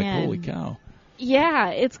kind of like, holy cow? Yeah,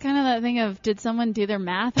 it's kind of that thing of, did someone do their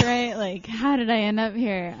math right? Like, how did I end up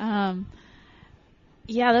here?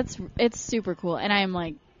 Yeah, it's super cool, and I'm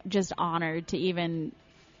like just honored to even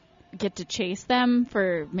get to chase them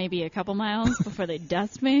for maybe a couple miles before they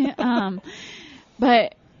dust me.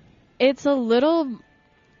 But it's a little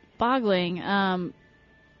boggling. I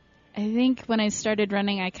think when I started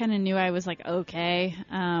running, I kind of knew I was like okay,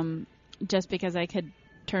 just because I could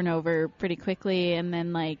turn over pretty quickly, and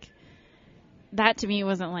then like that to me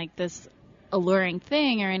wasn't like this alluring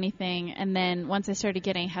thing or anything. And then once I started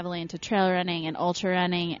getting heavily into trail running and ultra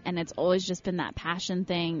running, and it's always just been that passion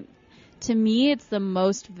thing, to me it's the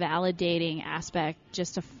most validating aspect,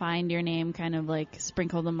 just to find your name kind of like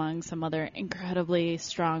sprinkled among some other incredibly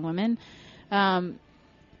strong women,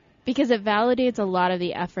 because it validates a lot of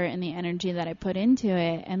the effort and the energy that I put into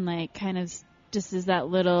it, and like kind of just is that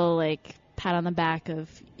little like pat on the back of,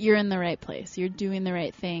 you're in the right place, you're doing the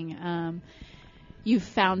right thing, you've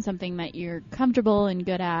found something that you're comfortable and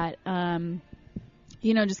good at,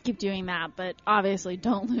 just keep doing that. But obviously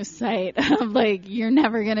don't lose sight of, like, you're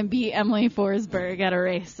never going to beat Emily Forsberg at a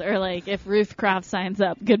race, or, like, if Ruth Croft signs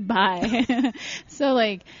up, goodbye. So,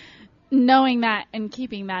 like, knowing that and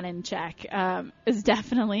keeping that in check is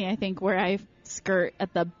definitely, I think, where I skirt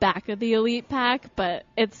at the back of the elite pack. But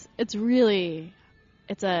it's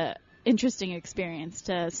a interesting experience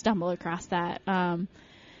to stumble across that.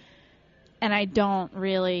 And I don't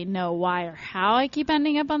really know why or how I keep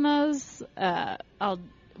ending up on those.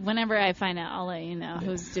 Whenever I find out, I'll let you know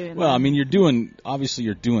who's doing. Well, them. I mean, you're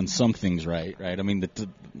doing some things right? I mean,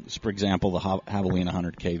 for example, the Javelina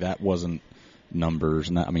 100K, that wasn't numbers,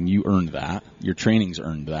 and I mean, you earned that. Your training's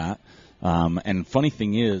earned that. And funny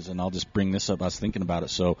thing is, and I'll just bring this up. I was thinking about it.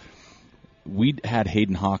 So we had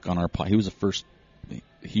Hayden Hawk on our pod.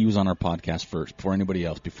 He was on our podcast first, before anybody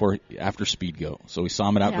else, after Speed Go. So we saw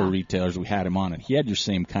him at Outdoor Retailers. We had him on, and he had your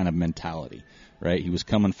same kind of mentality, right? He was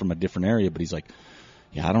coming from a different area, but he's like,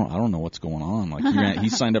 yeah, I don't know what's going on. Like he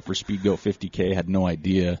signed up for Speed Go 50K, had no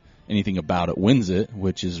idea anything about it, wins it,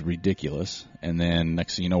 which is ridiculous. And then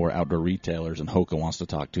next thing you know, we're Outdoor Retailers, and Hoka wants to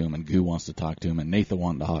talk to him, and Goo wants to talk to him, and Nathan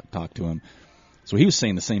wanted to talk to him. So he was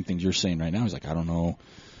saying the same things you're saying right now. He's like, I don't know.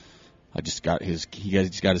 He just got his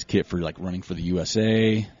kit for like running for the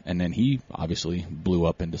USA, and then he obviously blew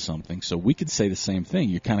up into something. So we could say the same thing.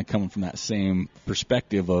 You're kind of coming from that same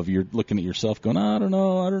perspective of, you're looking at yourself going, I don't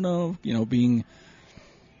know, being,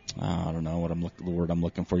 I don't know the word I'm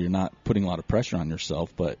looking for. You're not putting a lot of pressure on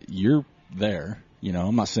yourself, but you're there.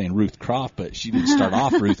 I'm not saying Ruth Croft, but she didn't start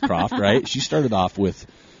off Ruth Croft, right? She started off with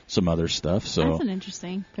some other stuff. So that's an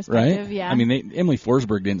interesting perspective, right? Yeah. I mean, Emily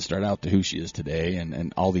Forsberg didn't start out to who she is today,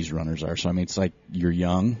 and all these runners are. So, I mean, it's like you're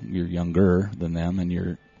younger than them, and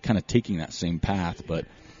you're kind of taking that same path. But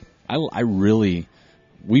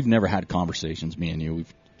we've never had conversations, me and you.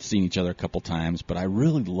 We've seen each other a couple times, but I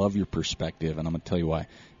really love your perspective, and I'm going to tell you why.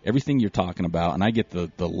 Everything you're talking about, and I get the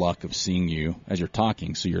luck of seeing you as you're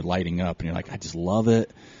talking, so you're lighting up, and you're like, I just love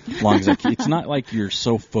it. As long as it's not like you're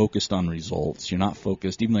so focused on results. You're not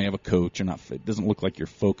focused, even though you have a coach. It doesn't look like you're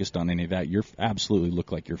focused on any of that. You absolutely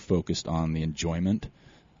look like you're focused on the enjoyment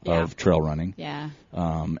of trail running,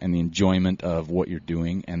 and the enjoyment of what you're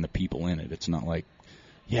doing and the people in it. It's not like,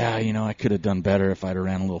 I could have done better if I'd have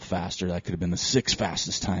ran a little faster. That could have been the 6th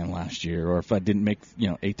fastest time last year, or if I didn't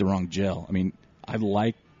ate the wrong gel. I mean, I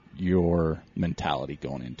like your mentality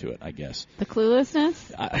going into it, I guess. The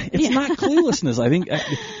cluelessness? It's not cluelessness. I think,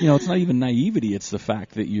 it's not even naivety. It's the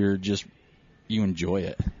fact that you enjoy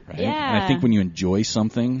it, right? Yeah. And I think when you enjoy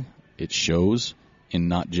something, it shows in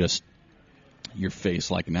not just your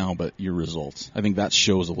face like now, but your results. I think that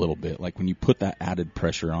shows a little bit. Like when you put that added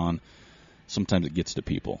pressure on, sometimes it gets to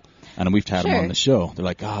people. And we've had them on the show. They're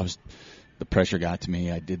like, the pressure got to me.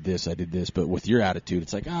 I did this. But with your attitude,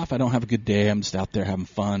 it's like, if I don't have a good day, I'm just out there having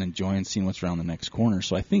fun, enjoying, seeing what's around the next corner.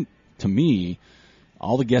 So I think, to me,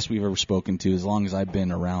 all the guests we've ever spoken to, as long as I've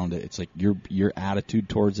been around it, it's like your attitude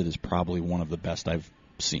towards it is probably one of the best I've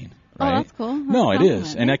seen. Right? Oh, that's cool. No, it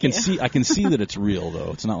is. And I can see that it's real,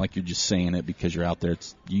 though. It's not like you're just saying it because you're out there.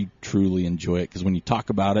 You truly enjoy it, because when you talk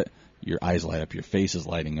about it, your eyes light up, your face is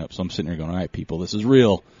lighting up. So I'm sitting here going, all right, people, this is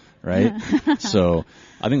real. Right? So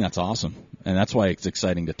I think that's awesome. And that's why it's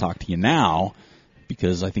exciting to talk to you now,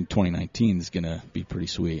 because I think 2019 is going to be pretty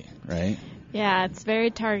sweet, right? Yeah, it's very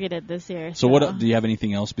targeted this year. So what do you have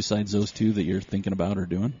anything else besides those two that you're thinking about or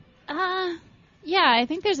doing? Yeah, I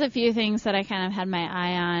think there's a few things that I kind of had my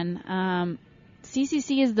eye on.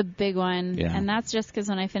 CCC is the big one, and that's just because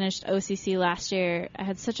when I finished OCC last year, I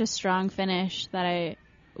had such a strong finish that I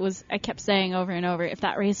kept saying over and over, if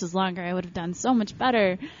that race was longer, I would have done so much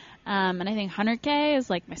better. And I think 100K is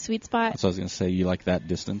like my sweet spot. That's what I was going to say. You like that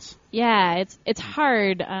distance? Yeah, it's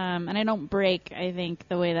hard, and I don't break, I think,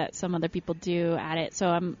 the way that some other people do at it. So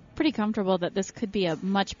I'm pretty comfortable that this could be a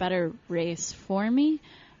much better race for me.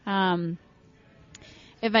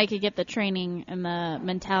 If I could get the training and the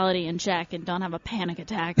mentality in check and don't have a panic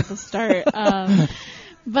attack at the start. So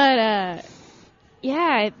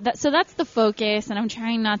that's the focus, and I'm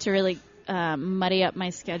trying not to really muddy up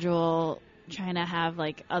my schedule, trying to have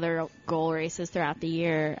like other goal races throughout the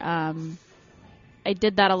year. I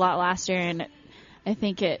did that a lot last year, and I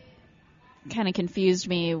think it kind of confused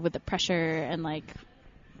me with the pressure and like,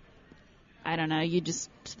 I don't know, you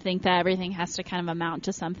just think that everything has to kind of amount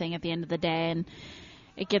to something at the end of the day, and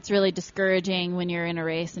it gets really discouraging when you're in a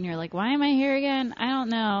race and you're like, why am I here again? I don't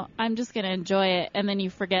know. I'm just going to enjoy it. And then you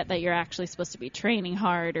forget that you're actually supposed to be training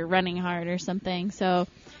hard or running hard or something. So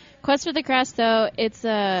Quest for the Crest, though, it's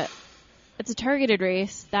a targeted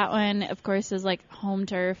race. That one, of course, is like home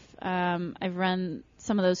turf. I've run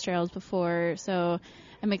some of those trails before, so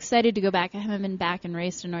I'm excited to go back. I haven't been back and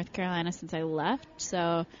raced in North Carolina since I left,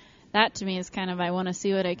 so that to me is kind of, I want to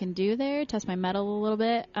see what I can do there, test my mettle a little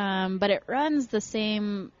bit. But it runs the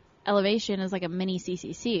same elevation as like a mini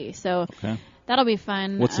CCC, so that'll be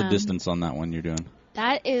fun. What's the distance on that one you're doing?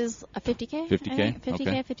 That is a 50K. 50K?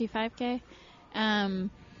 50K, 55K.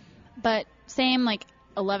 But same, like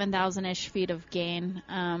 11,000-ish feet of gain,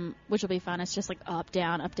 which will be fun. It's just like up,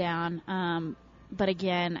 down. But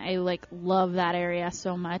again, I like love that area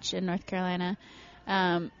so much in North Carolina.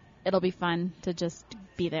 It'll be fun to just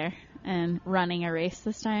be there and running a race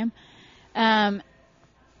this time. And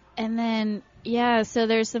then, so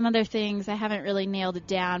there's some other things. I haven't really nailed it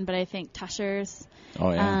down, but I think Tushers.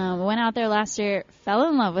 Oh, yeah. Went out there last year, fell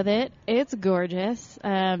in love with it. It's gorgeous.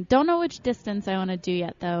 Don't know which distance I want to do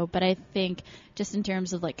yet, though, but I think just in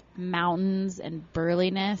terms of, like, mountains and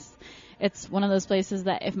burliness, it's one of those places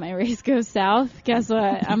that if my race goes south, guess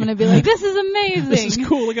what? I'm going to be like, this is amazing. This is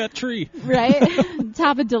cool. I got a tree. Right?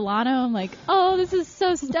 Top of Delano, I'm like, oh, this is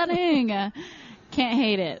so stunning. Can't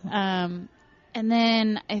hate it. And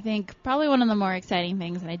then I think probably one of the more exciting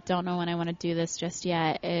things, and I don't know when I want to do this just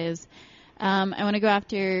yet, is I want to go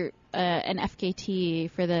after an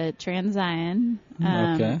FKT for the Trans-Zion.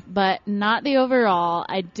 But not the overall.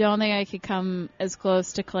 I don't think I could come as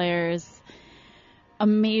close to Claire's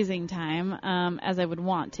amazing time as I would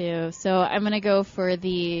want to. So I'm going to go for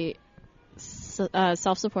the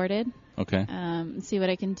self-supported. Okay. See what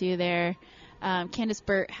I can do there. Candice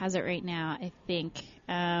Burt has it right now, I think.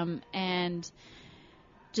 And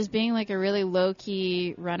just being like a really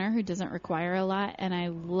low-key runner who doesn't require a lot. And I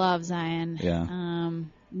love Zion. Yeah.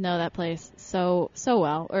 Know that place so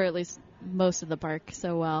well, or at least most of the park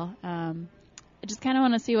so well. I just kind of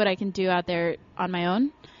want to see what I can do out there on my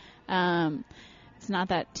own. It's not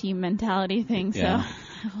that team mentality thing, so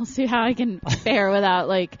we'll see how I can fare without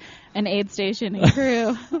like an aid station and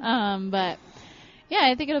crew. But yeah,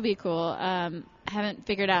 I think it'll be cool. I haven't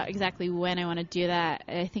figured out exactly when I want to do that.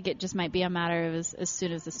 I think it just might be a matter of as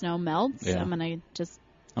soon as the snow melts. Yeah.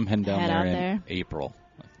 I'm heading down there in April.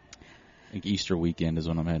 I think Easter weekend is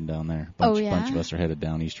when I'm heading down there. Bunch of us are headed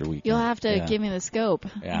down Easter weekend. You'll have to give me the scope.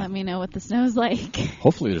 Yeah. Let me know what the snow's like.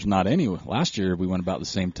 Hopefully there's not any. Last year we went about the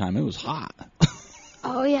same time. It was hot.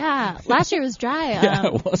 Oh, yeah. Last year was dry. Yeah,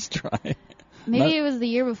 it was dry. Maybe it was the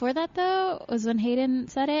year before that, though, was when Hayden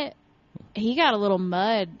said it. He got a little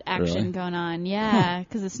mud action going on. Yeah,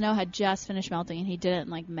 because the snow had just finished melting, and he did it in,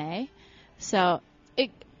 like, May. So it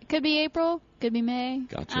could be April, could be May.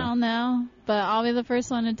 Gotcha. I don't know, but I'll be the first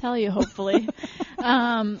one to tell you, hopefully.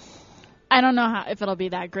 I don't know if it'll be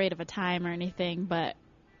that great of a time or anything, but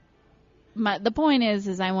the point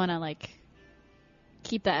is I want to, like,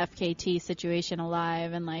 keep the FKT situation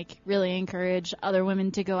alive and, like, really encourage other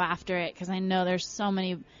women to go after it, because I know there's so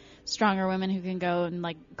many stronger women who can go and,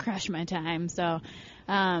 like, crush my time. So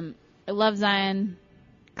I love Zion.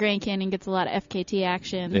 Grand Canyon gets a lot of FKT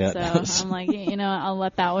action, so I'm like, I'll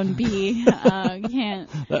let that one be.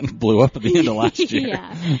 That blew up at the end of last year.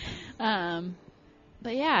 Yeah.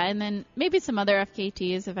 But yeah, and then maybe some other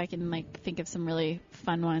FKTs if I can, like, think of some really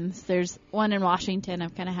fun ones. There's one in Washington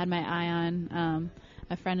I've kind of had my eye on.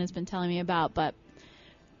 A friend has been telling me about, but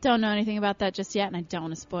don't know anything about that just yet, and I don't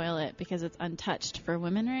want to spoil it because it's untouched for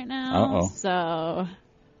women right now. Uh-oh. So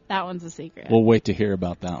that one's a secret. We'll wait to hear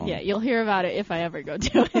about that one. Yeah, you'll hear about it if I ever go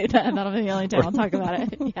do it. That'll be the only time I'll talk about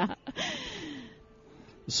it. Yeah.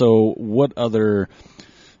 So what other...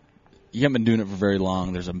 You haven't been doing it for very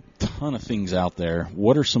long. There's a ton of things out there.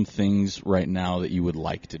 What are some things right now that you would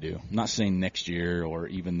like to do? I'm not saying next year or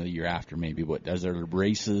even the year after maybe, but is there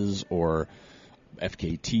races or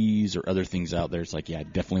FKTs or other things out there? It's like, yeah, I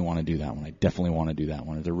definitely want to do that one. I definitely want to do that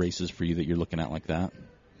one. Are there races for you that you're looking at like that?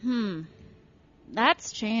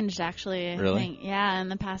 That's changed, actually. Really? I think. Yeah, in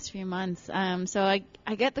the past few months. So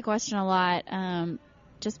I get the question a lot.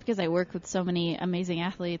 Just because I work with so many amazing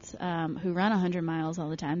athletes who run 100 miles all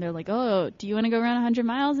the time. They're like, oh, do you want to go run 100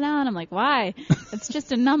 miles now? And I'm like, why? It's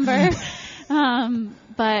just a number.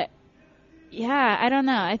 But, yeah, I don't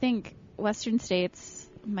know. I think Western States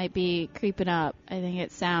might be creeping up. I think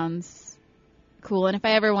it sounds cool. And if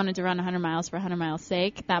I ever wanted to run 100 miles for 100 miles'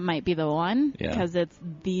 sake, that might be the one because it's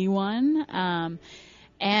the one.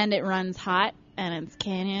 And it runs hot and it's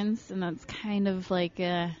canyons, and that's kind of like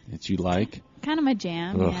That you like? Kind of my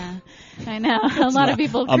jam. Ugh. Yeah. I know. A lot of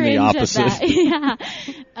people I'm cringe the opposite. at that.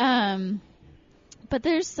 Yeah. But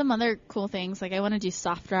there's some other cool things. Like I want to do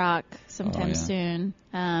soft rock sometime soon.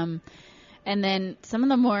 And then some of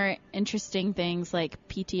the more interesting things like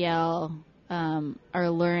PTL are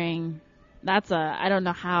alluring. I don't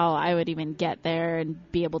know how I would even get there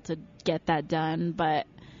and be able to get that done, but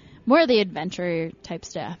more of the adventure type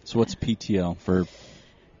stuff. So what's PTL for?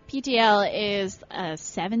 PTL is a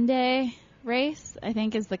 7-day race, I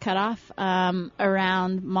think, is the cutoff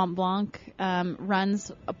around Mont Blanc.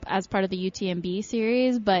 Runs as part of the UTMB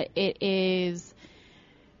series, but it is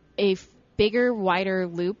a bigger, wider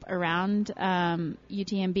loop around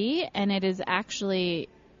UTMB, and it is actually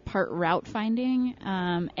part route finding,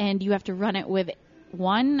 and you have to run it with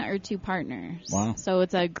 1 or 2 partners. Wow. So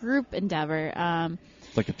it's a group endeavor.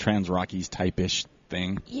 It's like a Trans Rockies type-ish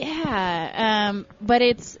thing. Yeah, but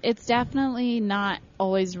it's definitely not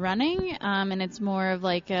always running, and it's more of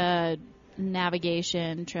like a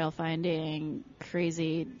navigation, trail finding,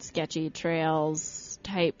 crazy, sketchy trails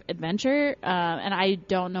type adventure, and I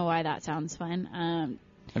don't know why that sounds fun.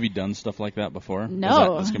 Have you done stuff like that before?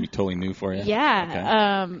 No. That's going to be totally new for you?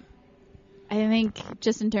 Yeah. Okay. I think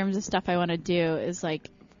just in terms of stuff I want to do is like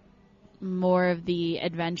more of the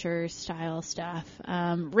adventure style stuff.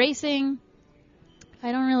 Racing,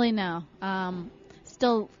 I don't really know.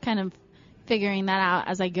 Still kind of figuring that out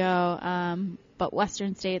as I go. But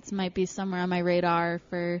Western States might be somewhere on my radar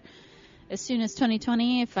for as soon as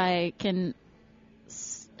 2020 if I can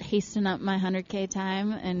hasten up my 100K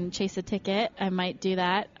time and chase a ticket. I might do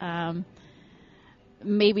that.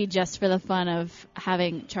 Maybe just for the fun of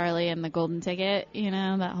having Charlie and the golden ticket,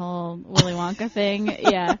 that whole Willy Wonka thing.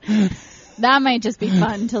 Yeah. That might just be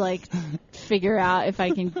fun to like figure out if I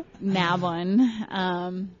can nab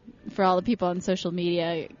one. For all the people on social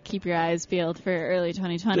media, keep your eyes peeled for early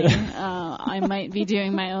 2020. I might be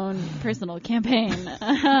doing my own personal campaign.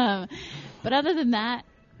 But other than that,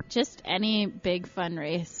 just any big fun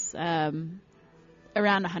race around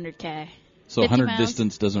 100K. So 100 miles.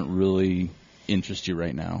 Distance doesn't really interest you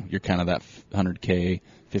right now. You're kind of that 100K,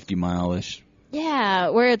 50-mile-ish Yeah,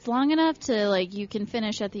 where it's long enough to, like, you can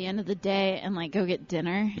finish at the end of the day and, like, go get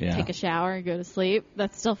dinner, take a shower, go to sleep.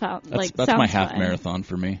 That's still that's sounds my half fun. marathon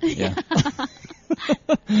for me. Yeah.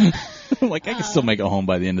 Like, I can still make it home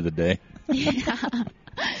by the end of the day. Yeah.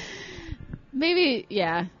 Maybe,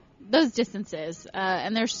 yeah, those distances.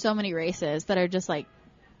 And there's so many races that are just, like,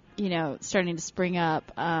 you know, starting to spring up.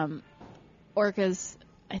 Orca's,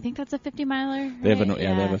 I think that's a 50-miler. Right? They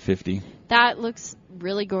have a 50. That looks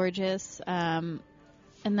really gorgeous. And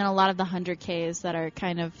then a lot of the 100Ks that are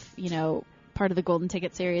kind of, you know, part of the Golden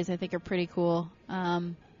Ticket Series, I think are pretty cool.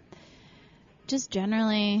 Just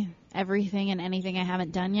generally everything and anything I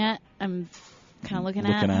haven't done yet, I'm kind of looking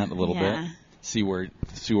at a little bit. See where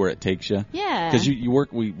it takes you. Yeah. Because you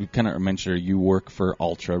work, we kind of mentioned you work for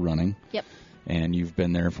Ultra Running. Yep. And you've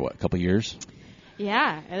been there for, what, a couple of years?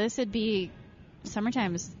 Yeah. This would be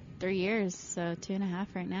summertime is 3 years, so 2.5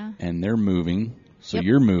 right now. And they're moving. So Yep.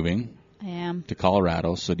 you're moving. I am. To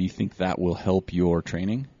Colorado. So do you think that will help your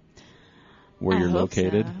training? Where you're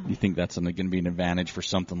located? So. Do you think that's going to be an advantage for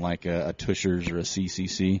something like a Tushers or a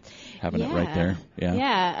CCC, having it right there? Yeah.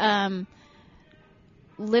 Yeah.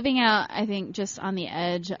 Living out, I think, just on the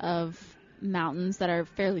edge of mountains that are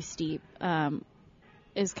fairly steep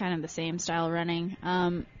is kind of the same style of running.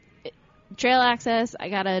 Trail access, I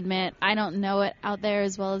got to admit, I don't know it out there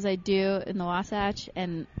as well as I do in the Wasatch,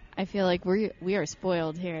 and I feel like we are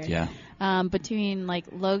spoiled here. Yeah. Between, like,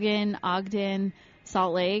 Logan, Ogden,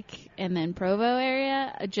 Salt Lake, and then Provo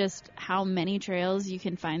area, just how many trails you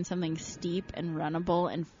can find something steep and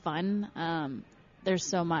runnable and fun. There's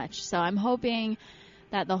so much. So I'm hoping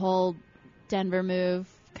that the whole Denver move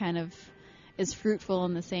kind of is fruitful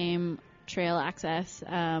in the same trail access.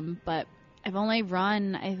 But I've only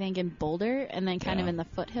run, I think, in Boulder and then kind of in the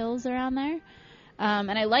foothills around there.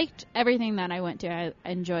 And I liked everything that I went to. I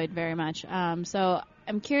enjoyed very much. So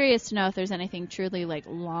I'm curious to know if there's anything truly, like,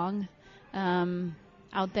 long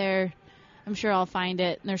out there. I'm sure I'll find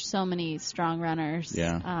it. There's so many strong runners.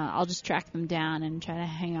 Yeah. I'll just track them down and try to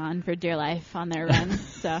hang on for dear life on their run.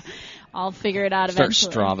 So I'll figure it out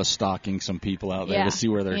eventually. Start Strava stalking some people out there to see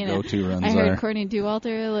where their go-to runs are. I heard Courtney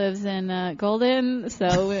Dewalter lives in Golden,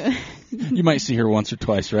 so you might see her once or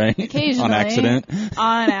twice, right? Occasionally. On accident.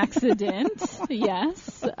 On accident,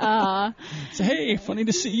 yes. So, hey, funny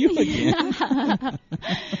to see you again. Yeah.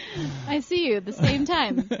 I see you at the same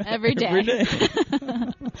time every day. Every day.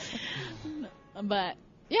 But,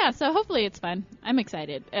 yeah, so hopefully it's fun. I'm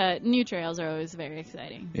excited. New trails are always very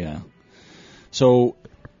exciting. Yeah. So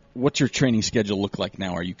what's your training schedule look like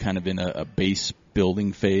now? Are you kind of in a base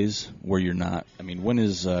building phase where you're not? I mean, when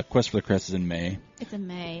is Quest for the Crest is in May? It's in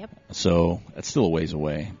May, yep. So that's still a ways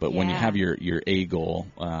away. But when you Yeah. have your A goal,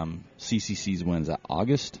 CCC's when is that?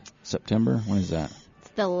 August? September? When is that?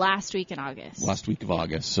 It's the last week in August. Last week of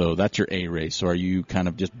August. So that's your A race. So are you kind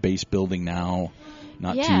of just base building now,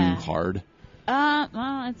 not Yeah. too hard?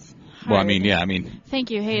 Well, it's hard. Well, I mean. Thank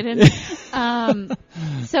you, Hayden.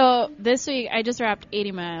 So this week I just wrapped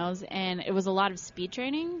 80 miles, and it was a lot of speed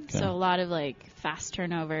training, Okay. so a lot of, like, fast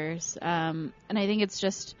turnovers. And I think it's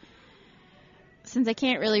just, since I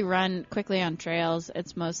can't really run quickly on trails,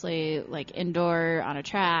 it's mostly, like, indoor on a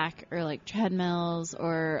track or, like, treadmills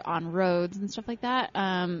or on roads and stuff like that.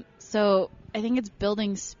 So I think it's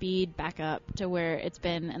building speed back up to where it's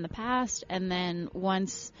been in the past, and then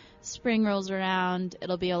once spring rolls around,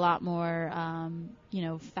 it'll be a lot more,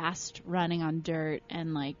 fast running on dirt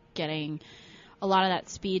and, like, getting a lot of that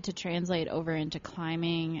speed to translate over into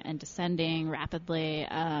climbing and descending rapidly.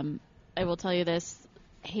 I will tell you this,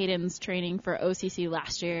 Hayden's training for OCC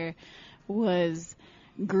last year was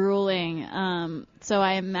grueling. So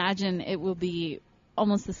I imagine it will be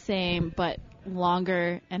almost the same, but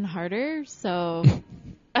longer and harder. So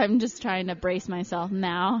I'm just trying to brace myself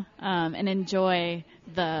now and enjoy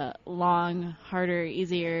the long, harder,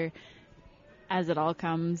 easier as it all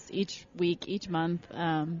comes each week, each month.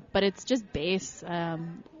 But it's just base,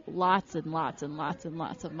 lots and lots and lots and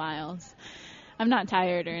lots of miles. I'm not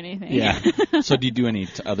tired or anything. Yeah. So do you do any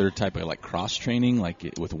other type of, like, cross training,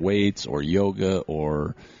 like with weights or yoga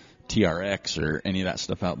or TRX or any of that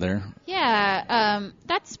stuff out there? Yeah,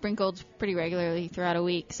 that's sprinkled pretty regularly throughout a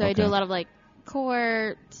week. So I do a lot of, like,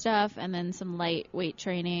 core stuff and then some lightweight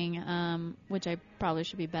training, which I probably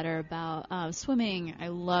should be better about. Swimming, I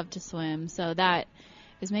love to swim. So that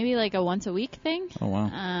is maybe like a once a week thing. Oh,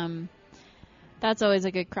 wow. That's always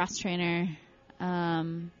a good cross trainer.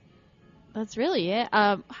 That's really it.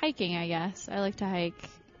 Hiking, I guess. I like to hike.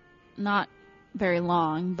 Not very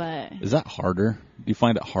long, but... Is that harder? Do you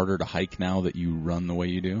find it harder to hike now that you run the way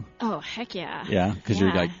you do? Oh, heck yeah. Yeah, because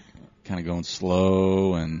you're, like, kind of going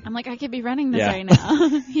slow, and I'm like, I could be running this Yeah. right now.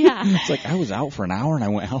 Yeah. it's like I was out for an hour and I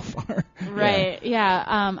went how far? Right.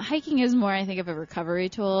 Yeah. Hiking is more, I think, of a recovery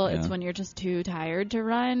tool. It's Yeah. when you're just too tired to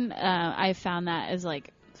run. I found that is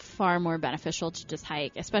like far more beneficial to just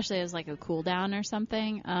hike, especially as like a cool down or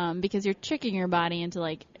something, because you're tricking your body into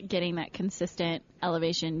like getting that consistent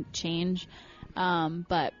elevation change.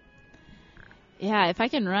 But yeah, if I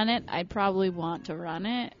can run it, I'd probably want to run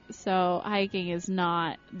it. So hiking is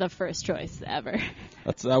not the first choice ever.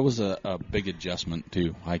 That was a big adjustment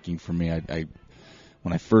too. Hiking for me, I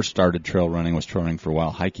when I first started trail running, was trail running for a while.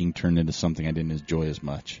 Hiking turned into something I didn't enjoy as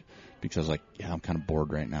much because I was like, yeah, I'm kind of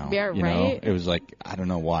bored right now. Yeah, you right. know? It was like, I don't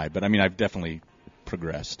know why, but I mean, I've definitely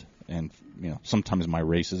progressed, and you know, sometimes my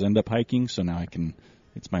races end up hiking, so now I can.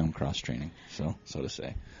 It's my own cross training, so to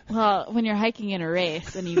say. Well, when you're hiking in a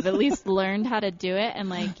race and you've at least learned how to do it and,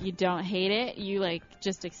 like, you don't hate it, you, like,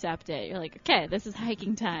 just accept it. You're like, okay, this is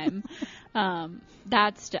hiking time. I'm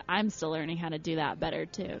still learning how to do that better,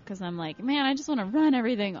 too, because I'm like, man, I just want to run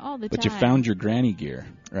everything all the time. But you found your granny gear,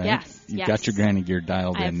 right? Yes, You've yes. got your granny gear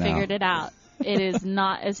dialed in now. I figured it out. It is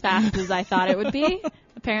not as fast as I thought it would be.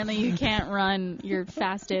 Apparently you can't run your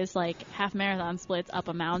fastest, like, half marathon splits up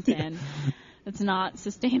a mountain. It's not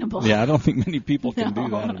sustainable. Yeah, I don't think many people can do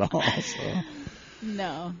No. that at all. So.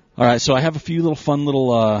 No. All right, so I have a few little fun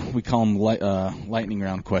little, we call them lightning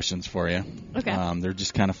round questions for you. Okay. They're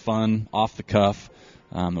just kind of fun, off the cuff,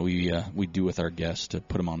 that we do with our guests to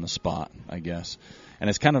put them on the spot, I guess. And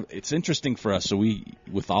it's interesting for us. So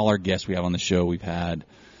with all our guests we have on the show, we've had,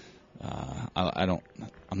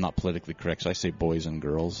 I'm not politically correct, so I say boys and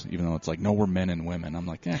girls, even though it's like, no, we're men and women. I'm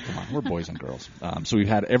like, come on, we're boys and girls. So we've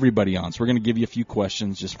had everybody on. So we're going to give you a few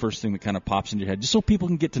questions, just first thing that kind of pops into your head, just so people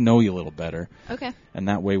can get to know you a little better. Okay. And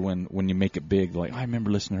that way, when you make it big, like, I remember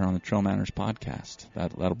listening to her on the Trail Manners podcast.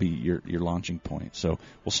 That'll be your launching point. So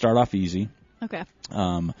we'll start off easy. Okay.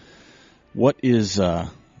 What is? Do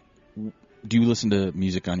you listen to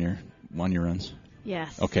music on your runs?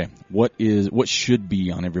 Yes. Okay. What should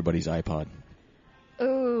be on everybody's iPod?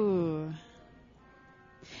 Ooh.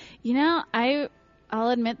 You know, I'll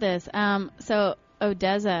admit this. So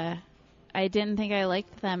ODESZA, I didn't think I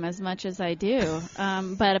liked them as much as I do.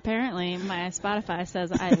 But apparently my Spotify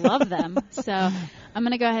says I love them. So I'm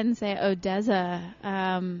going to go ahead and say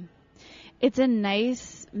ODESZA. It's a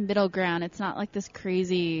nice middle ground. It's not like this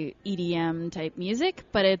crazy EDM type music,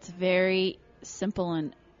 but it's very simple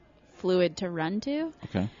and fluid to run to.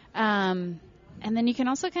 Okay. And then you can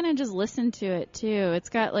also kind of just listen to it too. It's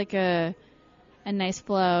got like a nice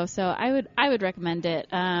flow. So I would recommend it.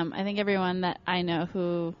 I think everyone that I know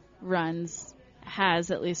who runs has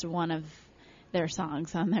at least one of their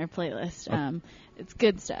songs on their playlist. It's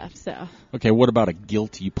good stuff. So. Okay. What about a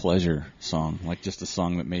guilty pleasure song? Like just a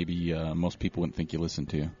song that maybe most people wouldn't think you listen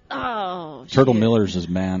to. Oh. Turtle shoot. Miller's is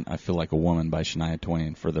 "Man, I Feel Like a Woman" by Shania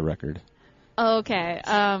Twain, for the record. Okay.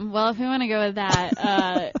 Well, if we want to go with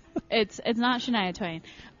that, it's not Shania Twain.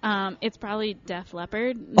 It's probably Def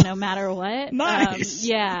Leppard, no matter what. Nice.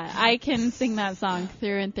 Yeah, I can sing that song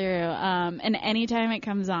through and through. And anytime it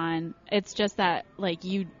comes on, it's just that, like,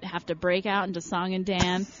 you have to break out into song and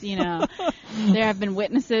dance. You know, there have been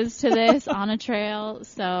witnesses to this on a trail.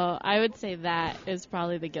 So I would say that is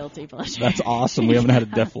probably the guilty pleasure. That's awesome. We haven't had a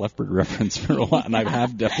Def Leppard reference for a while, and I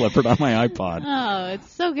have Def Leppard on my iPod. Oh,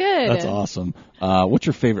 it's so good. That's awesome. What's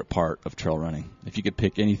your favorite part of trail running? If you could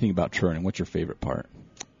pick anything about trail running, what's your favorite part?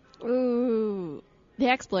 Ooh, the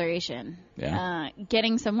exploration. Yeah.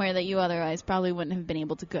 Getting somewhere that you otherwise probably wouldn't have been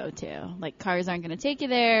able to go to. Like, cars aren't going to take you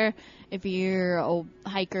there. If you're a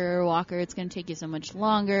hiker or walker, it's going to take you so much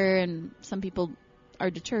longer, and some people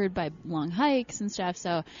are deterred by long hikes and stuff.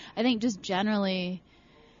 So I think just generally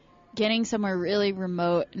getting somewhere really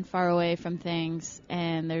remote and far away from things,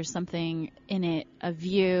 and there's something in it, a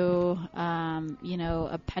view,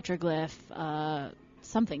 a petroglyph,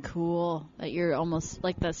 something cool that you're almost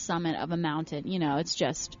like the summit of a mountain. You know, it's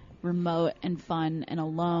just remote and fun and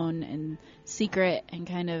alone and secret and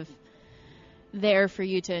kind of there for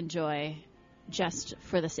you to enjoy just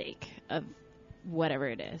for the sake of whatever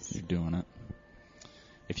it is. You're doing it.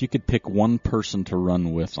 If you could pick one person to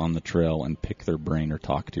run with on the trail and pick their brain or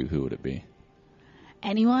talk to, who would it be?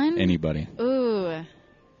 Anyone? Anybody. Ooh.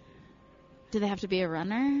 Do they have to be a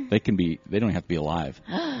runner? They don't have to be alive.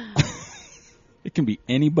 It can be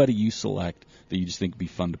anybody you select that you just think would be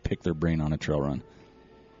fun to pick their brain on a trail run.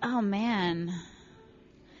 Oh, man.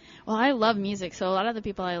 Well, I love music, so a lot of the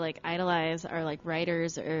people I, like, idolize are, like,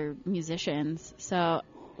 writers or musicians. So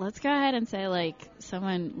let's go ahead and say, like,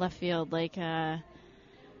 someone left field, like, why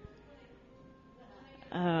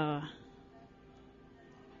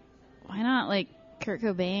not, like, Kurt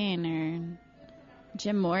Cobain or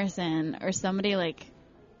Jim Morrison or somebody like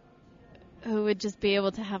who would just be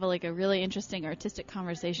able to have a really interesting artistic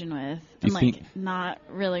conversation with and not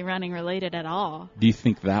really running related at all. Do you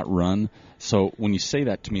think that run, so when you say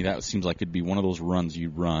that to me, that seems like it'd be one of those runs you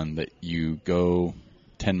run that you go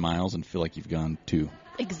 10 miles and feel like you've gone 2.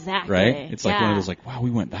 Exactly. Right? It's like one of those wow,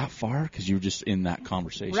 we went that far because you were just in that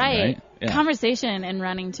conversation, right? Yeah. Conversation and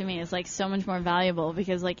running to me is so much more valuable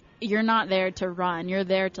because you're not there to run. You're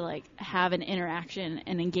there to have an interaction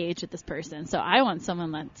and engage with this person. So I want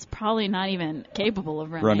someone that's probably not even capable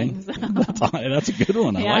of running. So. That's a good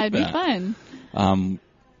one. I like that. Yeah, it'd be fun.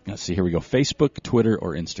 Let's see. Here we go. Facebook, Twitter,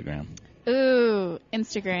 or Instagram? Ooh,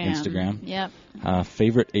 Instagram. Instagram? Yep.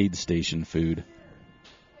 Favorite aid station food?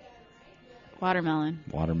 Watermelon.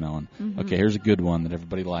 Mm-hmm. Okay, here's a good one that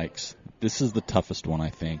everybody likes. This is the toughest one, I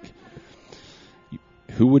think.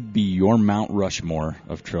 Who would be your Mount Rushmore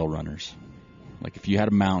of trail runners? If you had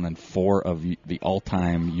a mountain and 4 of the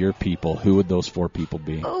all-time your people, who would those 4 people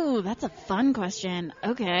be? Oh, that's a fun question.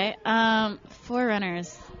 Okay. 4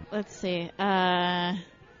 runners. Let's see. Scott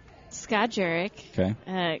Jurek.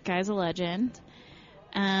 Okay. Guy's a legend.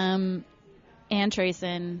 Ann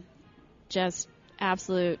Trayson, just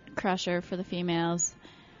absolute crusher for the females.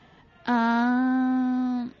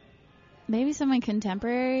 Maybe someone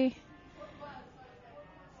contemporary.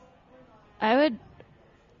 I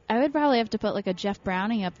would probably have to put a Jeff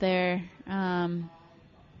Browning up there.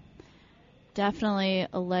 Definitely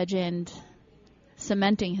a legend,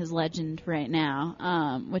 cementing his legend right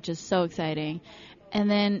now, which is so exciting. And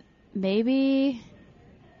then maybe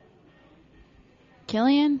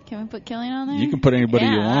Killian. Can we put Killian on there? You can put anybody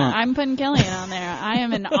you want. I'm putting Killian on there. I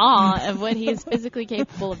am in awe of what he's physically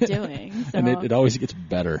capable of doing. So. And it always gets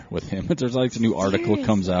better with him. There's a new article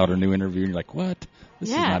comes out or new interview, and you're like, what? This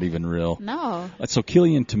is not even real. No. So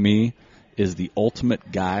Killian, to me, is the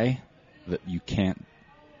ultimate guy that you can't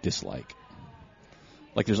dislike.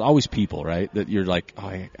 There's always people, right, that you're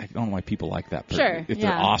I don't know why people like that person. Sure, if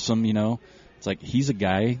they're awesome, it's he's a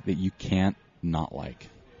guy that you can't not like.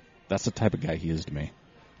 That's the type of guy he is to me.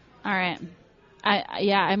 All right.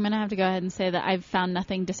 I'm going to have to go ahead and say that I've found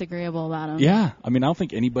nothing disagreeable about him. Yeah. I don't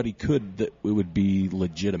think anybody could that it would be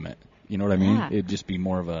legitimate. You know what I mean? Yeah. It'd just be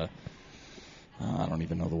more of a, I don't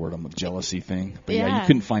even know the word, a jealousy thing. But you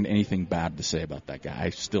couldn't find anything bad to say about that guy.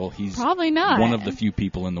 He's probably not one of the few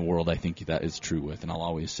people in the world I think that is true with, and I'll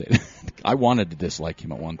always say that. I wanted to dislike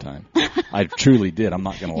him at one time. I truly did. I'm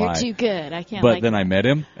not going to lie. You're too good. I can't. But then I met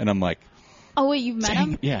him, and I'm like, oh, wait, you've met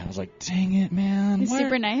him? Yeah, I was like, dang it, man. He's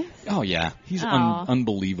super nice? Oh, yeah. He's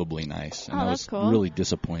unbelievably nice. And I was really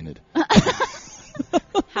disappointed.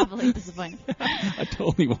 Happily disappointed. I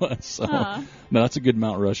totally was. So. No, that's a good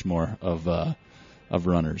Mount Rushmore of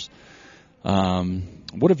runners.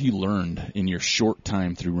 What have you learned in your short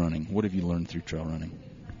time through running? What have you learned through trail running?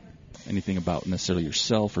 Anything about necessarily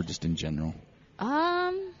yourself or just in general?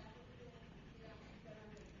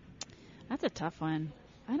 That's a tough one.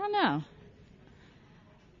 I don't know.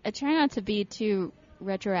 I try not to be too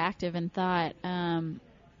retroactive in thought.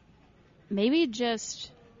 Maybe just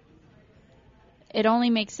it only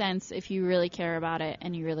makes sense if you really care about it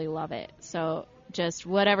and you really love it. So just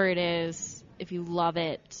whatever it is, if you love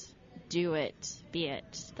it, do it, be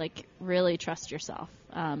it. Really trust yourself,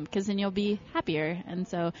 because then you'll be happier. And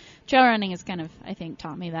so trail running has kind of, I think,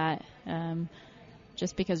 taught me that,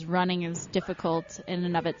 just because running is difficult in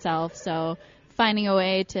and of itself. So finding a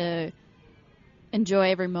way to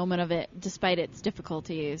enjoy every moment of it despite its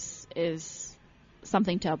difficulties is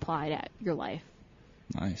something to apply to your life.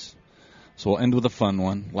 Nice. So we'll end with a fun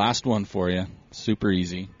one. Last one for you. Super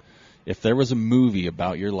easy. If there was a movie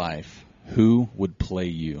about your life, who would play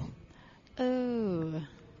you? Oh.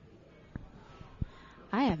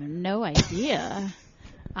 I have no idea.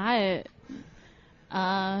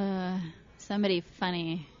 Somebody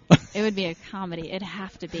funny. It would be a comedy. It'd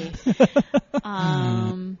have to be.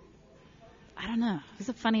 I don't know. Who's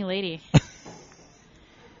a funny lady?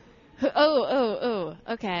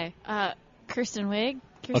 Okay. Kristen Wiig.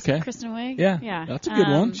 Kristen Wiig. Yeah. That's a good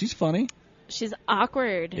one. She's funny. She's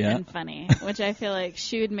awkward and funny, which I feel like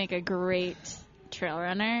she would make a great trail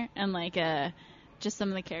runner. And just some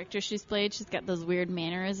of the characters she's played, she's got those weird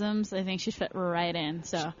mannerisms. I think she'd fit right in.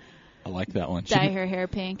 So I like that one. Dye her hair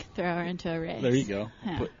pink, throw her into a race. There you go.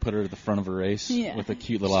 Yeah. Put her at the front of a race with a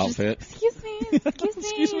cute little outfit. Excuse me.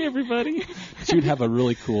 Excuse me, everybody. She would have a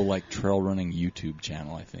really cool trail running YouTube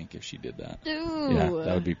channel, I think, if she did that. Ooh. Yeah,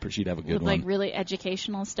 that would be. She'd have a good one. With really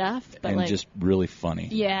educational stuff, but and just really funny.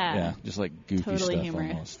 Yeah. Just goofy totally stuff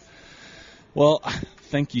humorous. Almost. Well,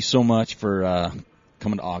 thank you so much for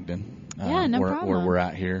coming to Ogden. Yeah, no where problem. we're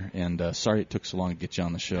at here. And sorry it took so long to get you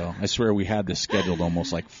on the show. I swear we had this scheduled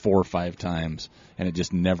almost like 4 or 5 times, and it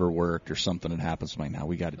just never worked, or something had happened. So I'm like, now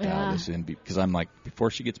we got to dial this in, because I'm like,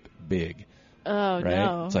 before she gets big. Oh, right?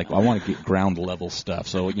 no. It's like, I want to get ground level stuff.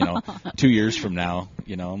 So, 2 years from now,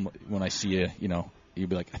 when I see you, you'll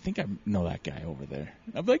be like, I think I know that guy over there.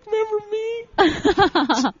 I'm like, remember me?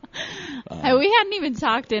 We hadn't even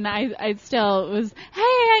talked, and I still was, hey,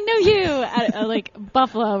 I know you, at a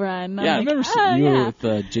Buffalo Run. I remember seeing you were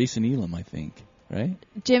with Jason Elam, I think, right?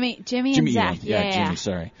 Jimmy and Elam. Zach. Jimmy,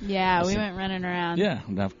 sorry. Yeah, we went running around. Yeah,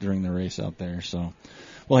 during the race out there. So,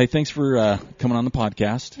 well, hey, thanks for coming on the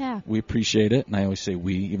podcast. Yeah. We appreciate it, and I always say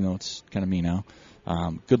we, even though it's kind of me now.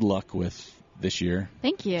 Good luck with this year.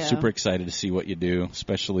 Thank you. Super excited to see what you do,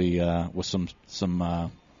 especially with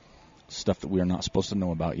some stuff that we are not supposed to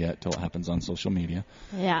know about yet till it happens on social media.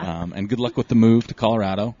 Yeah. And good luck with the move to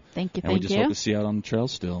Colorado. Thank you. And we just hope to see you out on the trail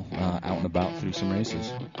still, out and about through some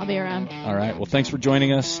races. I'll be around. All right. Well, thanks for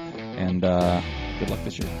joining us, and good luck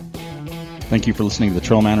this year. Thank you for listening to the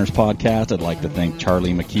Trail Manners podcast. I'd like to thank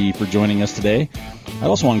Charlie McKee for joining us today. I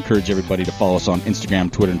also want to encourage everybody to follow us on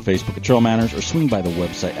Instagram, Twitter, and Facebook at Trail Manners, or swing by the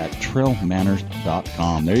website at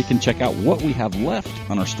trailmanners.com. There you can check out what we have left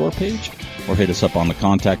on our store page, or hit us up on the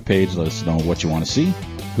contact page. Let us know what you want to see,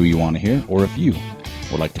 who you want to hear, or if you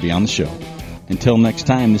would like to be on the show. Until next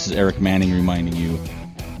time, this is Eric Manning reminding you,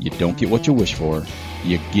 you don't get what you wish for,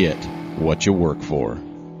 you get what you work for.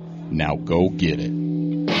 Now go get it.